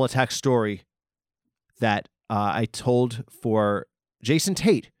an animal attack story that I told for Jason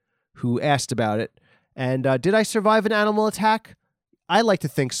Tate, who asked about it. And did I survive an animal attack? I like to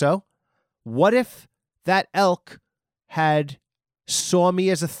think so. What if that elk had saw me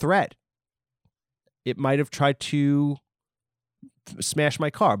as a threat? It might have tried to smash my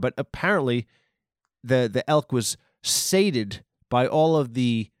car, but apparently the elk was sated by all of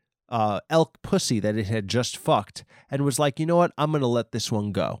the elk pussy that it had just fucked and was like, you know what, I'm going to let this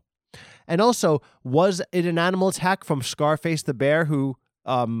one go. And also, was it an animal attack from Scarface the bear who,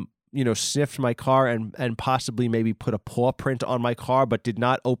 sniffed my car and possibly maybe put a paw print on my car but did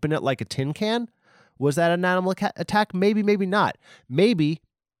not open it like a tin can? Was that an animal attack? Maybe, maybe not. Maybe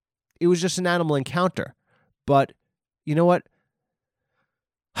it was just an animal encounter. But you know what?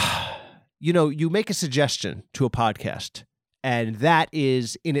 You make a suggestion to a podcast, and that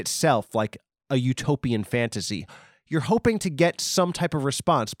is in itself like a utopian fantasy. You're hoping to get some type of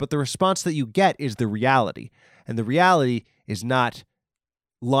response, but the response that you get is the reality. And the reality is not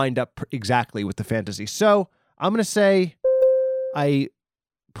lined up exactly with the fantasy. So I'm going to say I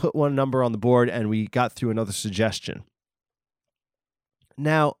put one number on the board and we got through another suggestion.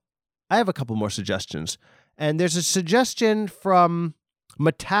 Now, I have a couple more suggestions. And there's a suggestion from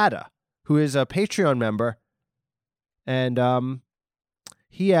Matata, who is a Patreon member. And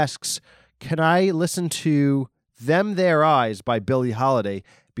he asks, can I listen to Them Their Eyes by Billie Holiday?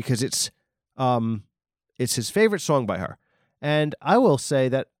 Because it's his favorite song by her. And I will say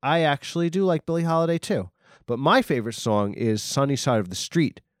that I actually do like Billie Holiday too. But my favorite song is Sunny Side of the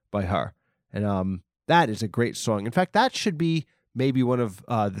Street by her. And that is a great song. In fact, that should be maybe one of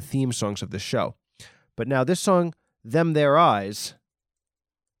the theme songs of the show. But now this song, Them Their Eyes,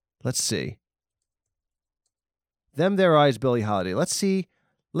 let's see. Them Their Eyes, Billie Holiday. Let's see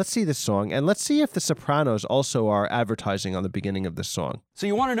this song, and let's see if The Sopranos also are advertising on the beginning of this song. So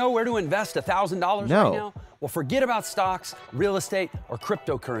you want to know where to invest $1,000 right now? Well, forget about stocks, real estate, or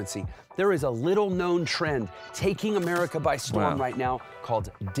cryptocurrency. There is a little-known trend taking America by storm right now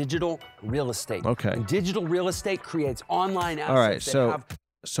called digital real estate. Okay. And digital real estate creates online assets. All right,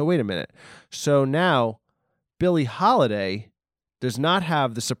 so wait a minute. So now Billie Holiday does not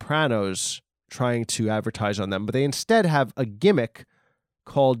have The Sopranos trying to advertise on them, but they instead have a gimmick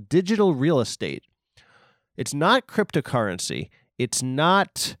called digital real estate. It's not cryptocurrency. It's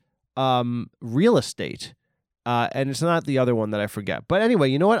not real estate. And it's not the other one that I forget. But anyway,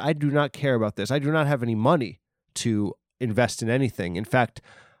 you know what? I do not care about this. I do not have any money to invest in anything. In fact,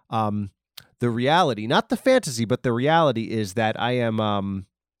 the reality, not the fantasy, but the reality is that I'm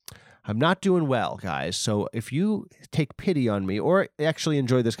not doing well, guys. So if you take pity on me or actually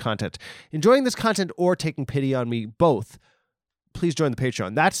enjoying this content or taking pity on me, both, please join the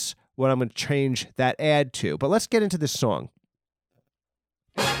Patreon. That's what I'm going to change that ad to. But let's get into this song.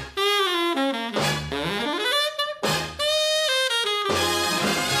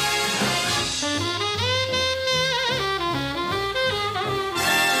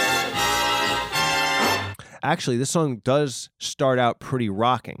 Actually, this song does start out pretty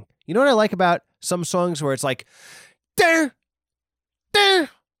rocking. You know what I like about some songs where it's like, there, there.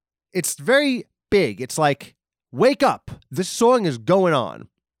 It's very big. It's like, wake up. This song is going on.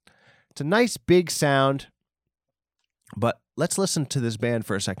 It's a nice big sound. But let's listen to this band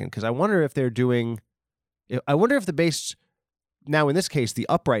for a second, because I wonder if the bass, now in this case, the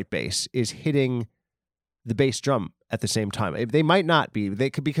upright bass is hitting the bass drum at the same time. They might not be. They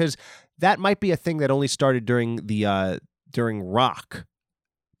could, because that might be a thing that only started during rock.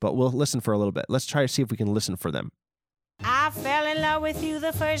 But we'll listen for a little bit. Let's try to see if we can listen for them. I fell in love with you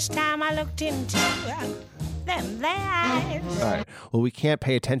the first time I looked into them eyes. All right. Well, we can't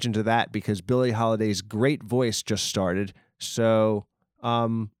pay attention to that because Billie Holiday's great voice just started. So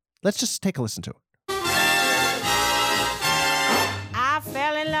let's just take a listen to it. I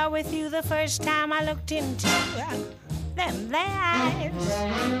fell in love with you the first time I looked into them eyes.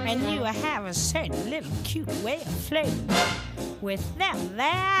 And you have a certain little cute way of flirting with them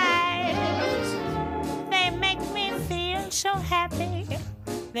eyes. They make me feel so happy.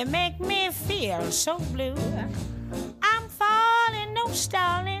 They make me feel so blue. I'm falling, no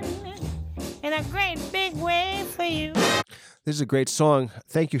stalling, in a great big way for you. This is a great song.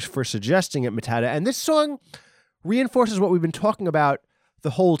 Thank you for suggesting it, Matata. And this song reinforces what we've been talking about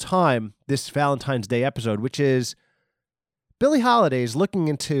the whole time, this Valentine's Day episode, which is Billie Holiday is looking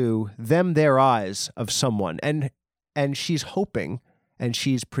into their eyes of someone, and she's hoping and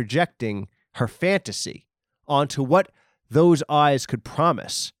she's projecting her fantasy onto what those eyes could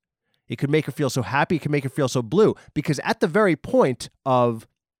promise. It could make her feel so happy, it could make her feel so blue, because at the very point of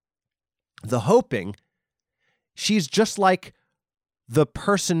the hoping, she's just like the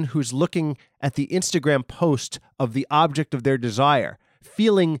person who's looking at the Instagram post of the object of their desire,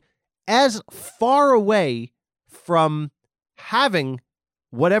 feeling as far away from having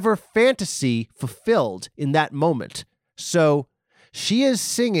whatever fantasy fulfilled in that moment. So she is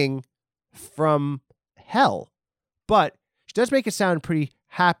singing from hell, but she does make it sound pretty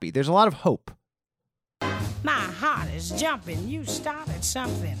happy. There's a lot of hope. My heart is jumping. You started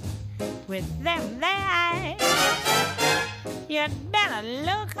something with them eyes. You'd better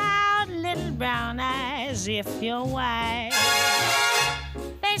look out, little brown eyes, if you're wise.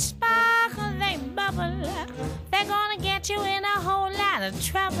 They sparkle, they bubble. They're gonna get you in a whole lot of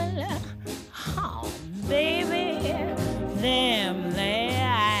trouble. Oh, baby, them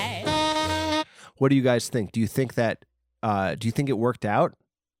eyes. What do you guys think? Do you think that? Do you think it worked out?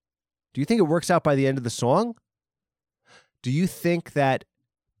 Do you think it works out by the end of the song? Do you think that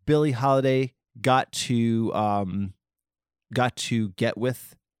Billie Holiday got to get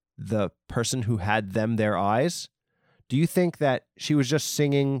with the person who had their eyes? Do you think that she was just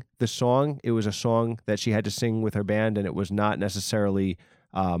singing the song? It was a song that she had to sing with her band, and it was not necessarily.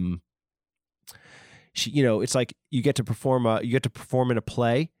 It's like you get to perform in a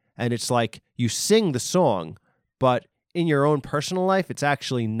play, and it's like you sing the song, but in your own personal life, it's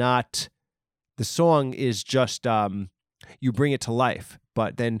actually not. The song is just you bring it to life,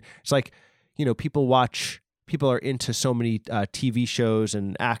 but then it's like people are into so many TV shows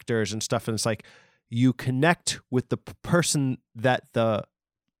and actors and stuff, and it's like you connect with the person that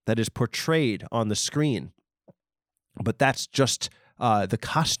is portrayed on the screen, but that's just the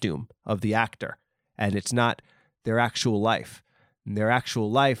costume of the actor, and it's not their actual life. And their actual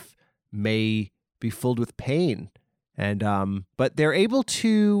life may be filled with pain, and but they're able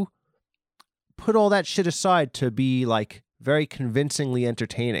to put all that shit aside to be like very convincingly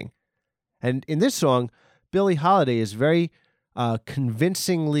entertaining. And in this song, Billie Holiday is very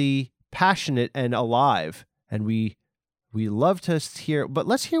convincingly passionate and alive, and we love to hear. But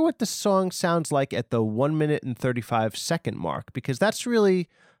let's hear what the song sounds like at the 1 minute and 35 second mark, because that's really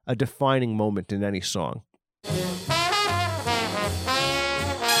a defining moment in any song.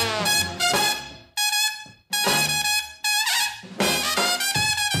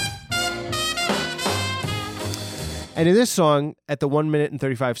 And in this song, at the 1 minute and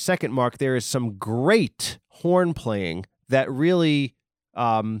 35 second mark, there is some great horn playing that really,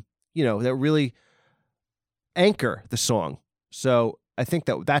 that really anchor the song. So I think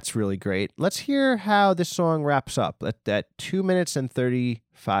that's really great. Let's hear how this song wraps up at 2 minutes and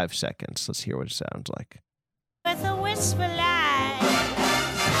 35 seconds. Let's hear what it sounds like. With a whisper line,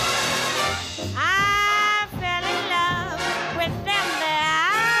 I fell in love with them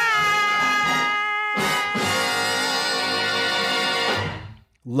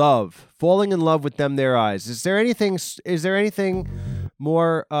Love, falling in love with them, their eyes. Is there anything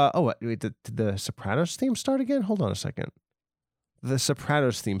more? Did the Sopranos theme start again? Hold on a second. The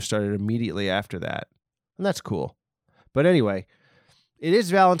Sopranos theme started immediately after that, and that's cool. But anyway, it is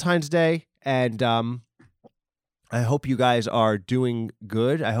Valentine's Day, and I hope you guys are doing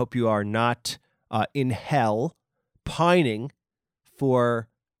good. I hope you are not in hell pining for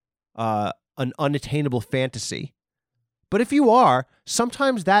an unattainable fantasy. But if you are,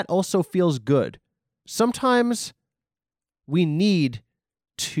 sometimes that also feels good. Sometimes we need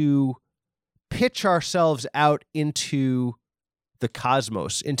to pitch ourselves out into the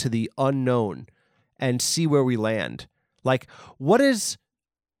cosmos, into the unknown, and see where we land. Like, what is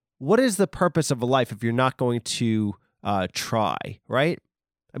the purpose of a life if you're not going to try, right?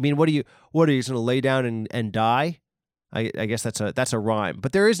 I mean, what are you just going to lay down and die? I guess that's a rhyme,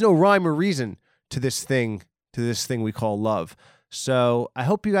 but there is no rhyme or reason to this thing we call love. So I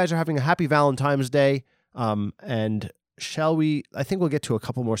hope you guys are having a happy Valentine's Day. And shall we? I think we'll get to a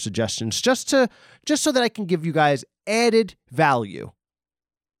couple more suggestions just so that I can give you guys added value.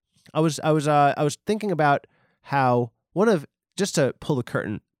 I was thinking about how just to pull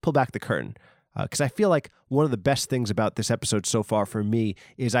back the curtain, because I feel like one of the best things about this episode so far for me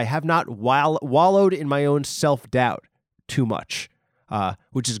is I have not wallowed in my own self-doubt too much,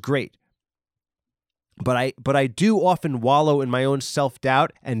 which is great. But I do often wallow in my own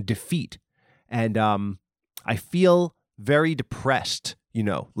self-doubt and defeat. And I feel very depressed,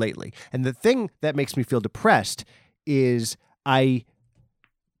 lately. And the thing that makes me feel depressed is I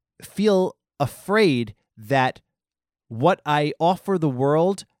feel afraid that what I offer the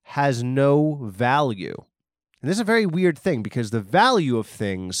world has no value. And this is a very weird thing because the value of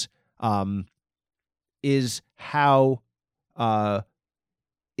things is how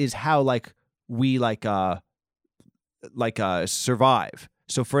like we survive.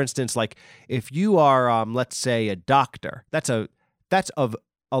 So for instance, like if you are let's say a doctor, that's of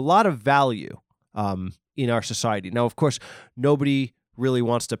a lot of value in our society. Now, of course, nobody really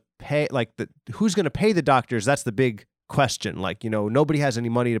wants to pay, like who's going to pay the doctors? That's the big question. Like, nobody has any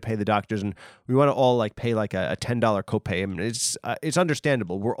money to pay the doctors, and we want to all like pay like a $10 copay. I mean, it's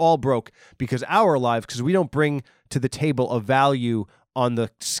understandable. We're all broke because we don't bring to the table a value on the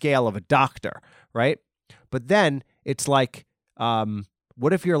scale of a doctor, right? But then it's like,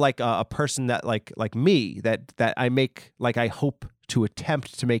 what if you're like a person that like me that I make, like I hope to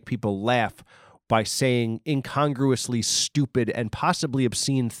attempt to make people laugh by saying incongruously stupid and possibly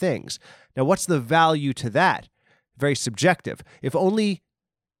obscene things. Now, what's the value to that? Very subjective. If only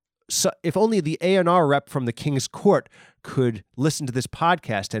the A&R rep from the King's Court could listen to this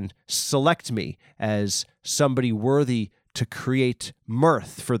podcast and select me as somebody worthy to create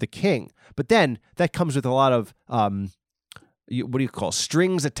mirth for the king. But then that comes with a lot of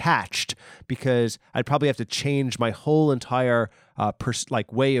strings attached, because I'd probably have to change my whole entire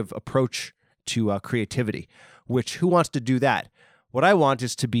way of approach to creativity, which who wants to do that? What I want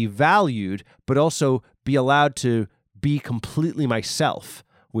is to be valued, but also be allowed to be completely myself,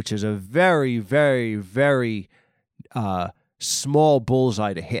 which is a very, very, very small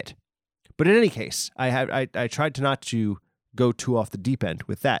bullseye to hit. But in any case, I tried to not to go too off the deep end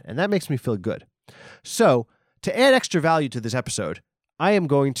with that, and that makes me feel good. So to add extra value to this episode, I am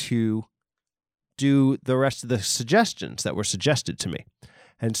going to do the rest of the suggestions that were suggested to me.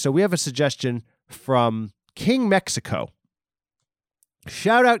 And so we have a suggestion from King Mexico.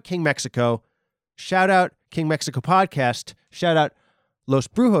 Shout out King Mexico. Shout out King Mexico Podcast. Shout out Los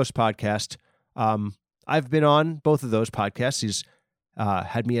Brujos Podcast. I've been on both of those podcasts. He's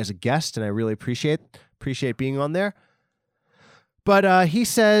had me as a guest, and I really appreciate being on there. But he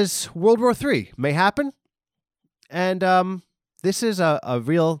says World War III may happen. And this is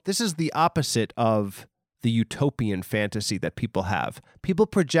this is the opposite of the utopian fantasy that people have. People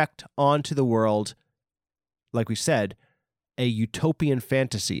project onto the world, like we said, a utopian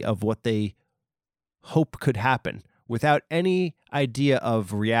fantasy of what they hope could happen without any idea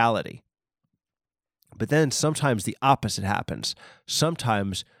of reality. But then sometimes the opposite happens.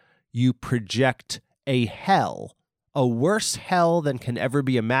 Sometimes you project a hell, a worse hell than can ever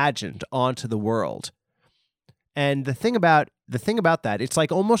be imagined, onto the world. And the thing about that, it's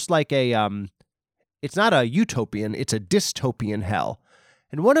like almost like it's not a utopian, it's a dystopian hell.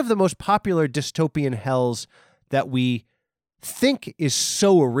 And one of the most popular dystopian hells that we think is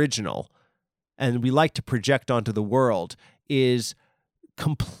so original and we like to project onto the world is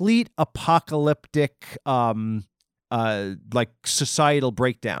complete apocalyptic, like societal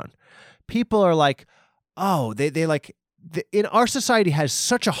breakdown. People are like, oh, in our society has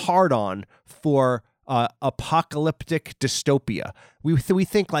such a hard-on for apocalyptic dystopia. We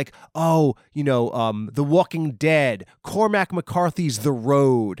think like, oh, The Walking Dead, Cormac McCarthy's The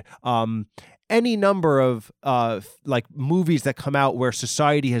Road, any number of like movies that come out where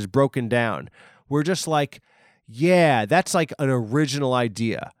society has broken down. We're just like, yeah, that's like an original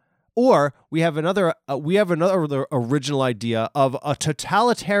idea. Or we have another original idea of a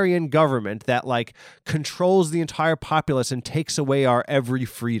totalitarian government that like controls the entire populace and takes away our every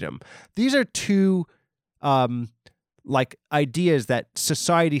freedom. These are two like ideas that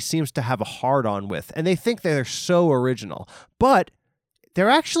society seems to have a hard on with, and they think they're so original, but they're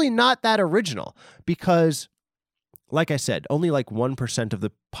actually not that original because, like I said, only like 1% of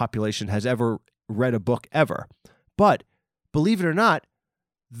the population has ever read a book ever. But believe it or not,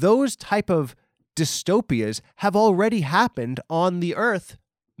 those type of dystopias have already happened on the earth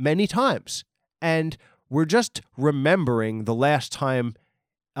many times. And we're just remembering the last time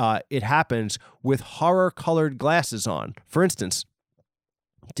it happens with horror-colored glasses on. For instance,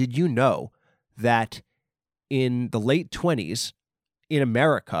 did you know that in the late 20s in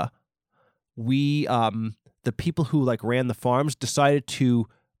America, we the people who like ran the farms decided to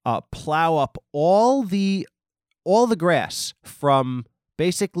plow up all the grass from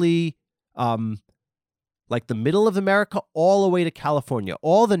basically like the middle of America all the way to California.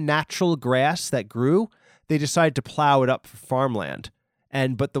 All the natural grass that grew, they decided to plow it up for farmland.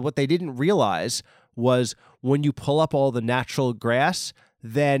 But what they didn't realize was when you pull up all the natural grass,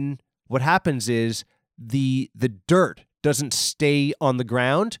 then what happens is the dirt doesn't stay on the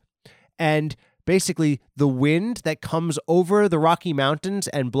ground, and basically the wind that comes over the Rocky Mountains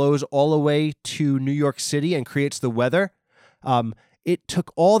and blows all the way to New York City and creates the weather, it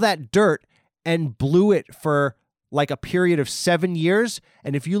took all that dirt and blew it for like a period of 7 years.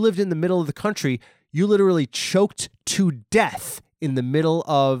 And if you lived in the middle of the country, you literally choked to death in the middle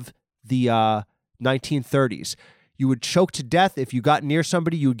of the 1930s. You would choke to death. If you got near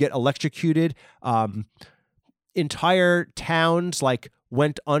somebody, you would get electrocuted. Entire towns like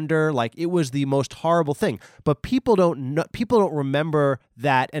went under. Like it was the most horrible thing. But people don't remember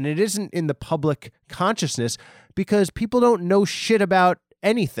that, and it isn't in the public consciousness because people don't know shit about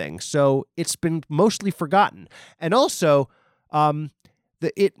anything. So it's been mostly forgotten. And also,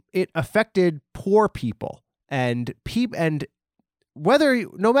 it affected poor people and whether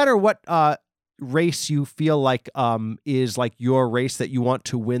no matter what race you feel like is like your race that you want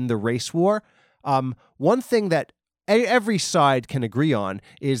to win the race war. One thing that every side can agree on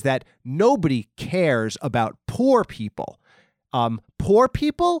is that nobody cares about poor people. Poor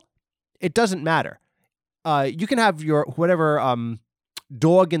people, it doesn't matter. You can have your whatever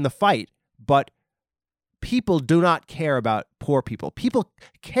dog in the fight, but people do not care about poor people. People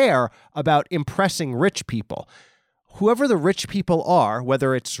care about impressing rich people. Whoever the rich people are,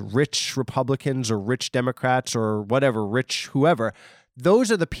 whether it's rich Republicans or rich Democrats or whatever, rich whoever,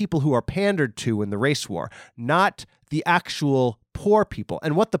 those are the people who are pandered to in the race war, not the actual poor people.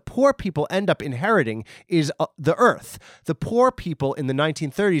 And what the poor people end up inheriting is the earth. The poor people in the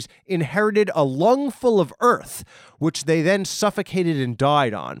 1930s inherited a lungful of earth, which they then suffocated and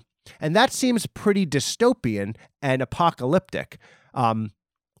died on. And that seems pretty dystopian and apocalyptic.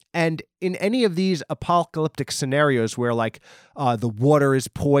 And in any of these apocalyptic scenarios where like the water is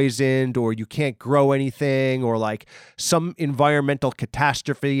poisoned or you can't grow anything or like some environmental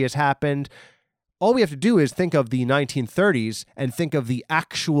catastrophe has happened, all we have to do is think of the 1930s and think of the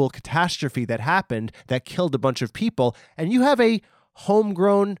actual catastrophe that happened that killed a bunch of people, and you have a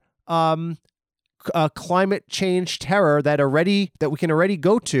homegrown climate change terror that we can already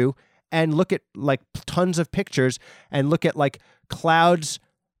go to and look at like tons of pictures and look at like clouds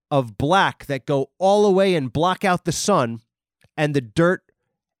of black that go all the way and block out the sun, and the dirt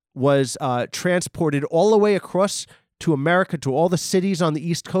was transported all the way across to America, to all the cities on the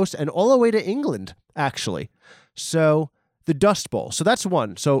East Coast, and all the way to England, actually. So the Dust Bowl. So that's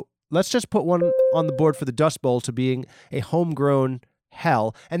one. So let's just put one on the board for the Dust Bowl to being a homegrown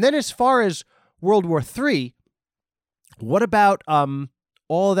hell. And then as far as World War III, what about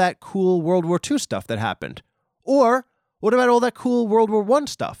all that cool World War II stuff that happened? Or what about all that cool World War I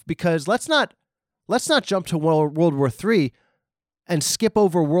stuff? Because let's not jump to World War III and skip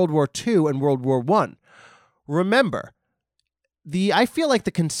over World War II and World War I. Remember, I feel like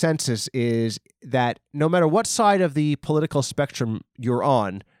the consensus is that no matter what side of the political spectrum you're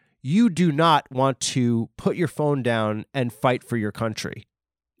on, you do not want to put your phone down and fight for your country.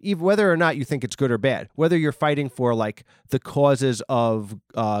 Even whether or not you think it's good or bad, whether you're fighting for like the causes of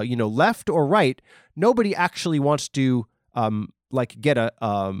left or right, nobody actually wants to get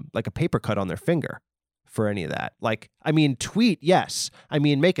a paper cut on their finger for any of that. Like, I mean, tweet, yes. I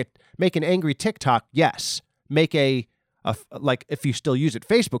mean, make an angry TikTok, yes. Make a if you still use it,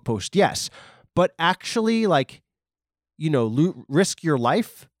 Facebook post, yes. But actually, risk your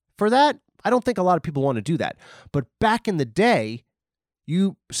life for that? I don't think a lot of people want to do that. But back in the day,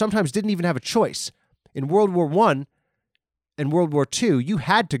 you sometimes didn't even have a choice. In World War I, and World War II, you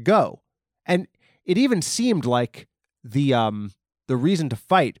had to go. And it even seemed like the reason to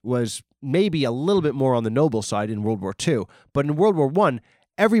fight was maybe a little bit more on the noble side in World War II. But in World War I,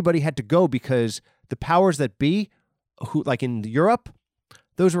 everybody had to go because the powers that be, who like in Europe,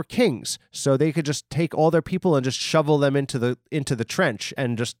 those were kings. So they could just take all their people and just shovel them into the trench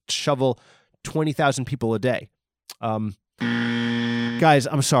and just shovel 20,000 people a day. Guys,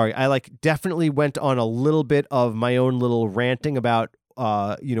 I'm sorry. I definitely went on a little bit of my own little ranting about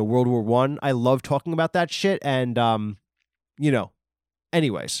World War I. I love talking about that shit. And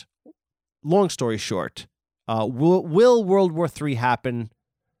anyways, long story short, will World War III happen?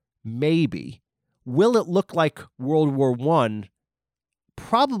 Maybe. Will it look like World War I?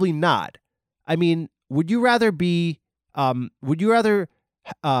 Probably not. I mean, would you rather have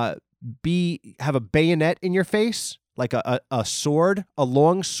a bayonet in your face, like a sword, a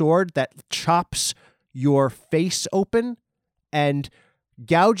long sword that chops your face open and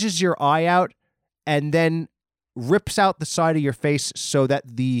gouges your eye out and then rips out the side of your face so that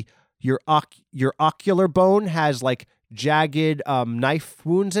your ocular bone has like jagged knife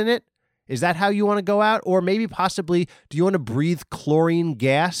wounds in it? Is that how you want to go out? Or maybe possibly, do you want to breathe chlorine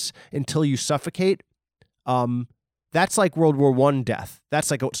gas until you suffocate? That's like World War I death. That's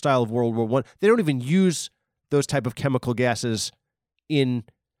like a style of World War I. They don't even use those type of chemical gases in.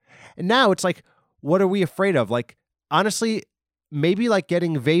 And now it's like, what are we afraid of? Like, honestly, maybe like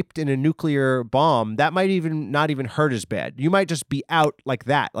getting vaped in a nuclear bomb, that might even not even hurt as bad. You might just be out like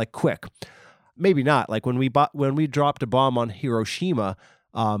that, like quick. Maybe not. Like when we dropped a bomb on Hiroshima,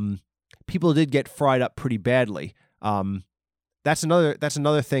 people did get fried up pretty badly. That's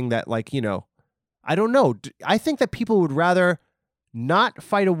another thing that, like, I don't know. I think that people would rather not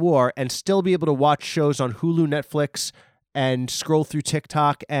fight a war and still be able to watch shows on Hulu, Netflix, and scroll through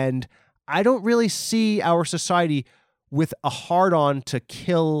TikTok. And I don't really see our society with a hard-on to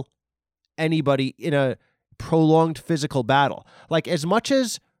kill anybody in a prolonged physical battle. Like, as much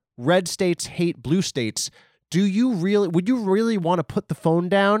as red states hate blue states, would you really want to put the phone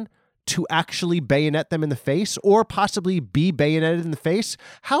down to actually bayonet them in the face or possibly be bayoneted in the face?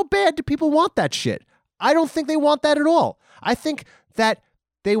 How bad do people want that shit? I don't think they want that at all. I think that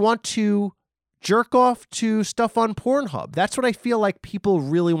they want to jerk off to stuff on Pornhub. That's what I feel like people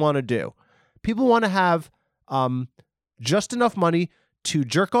really want to do. People want to have just enough money to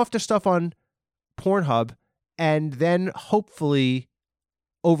jerk off to stuff on Pornhub and then hopefully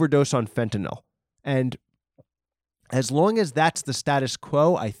overdose on fentanyl. And as long as that's the status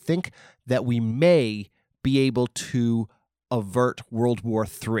quo, I think that we may be able to avert World War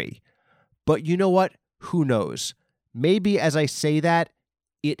III. But you know what? Who knows? Maybe as I say that,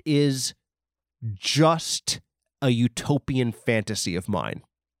 it is just a utopian fantasy of mine.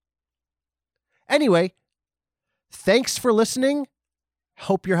 Anyway, thanks for listening.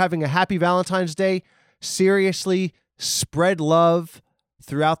 Hope you're having a happy Valentine's Day. Seriously, spread love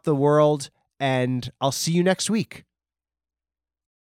throughout the world, and I'll see you next week.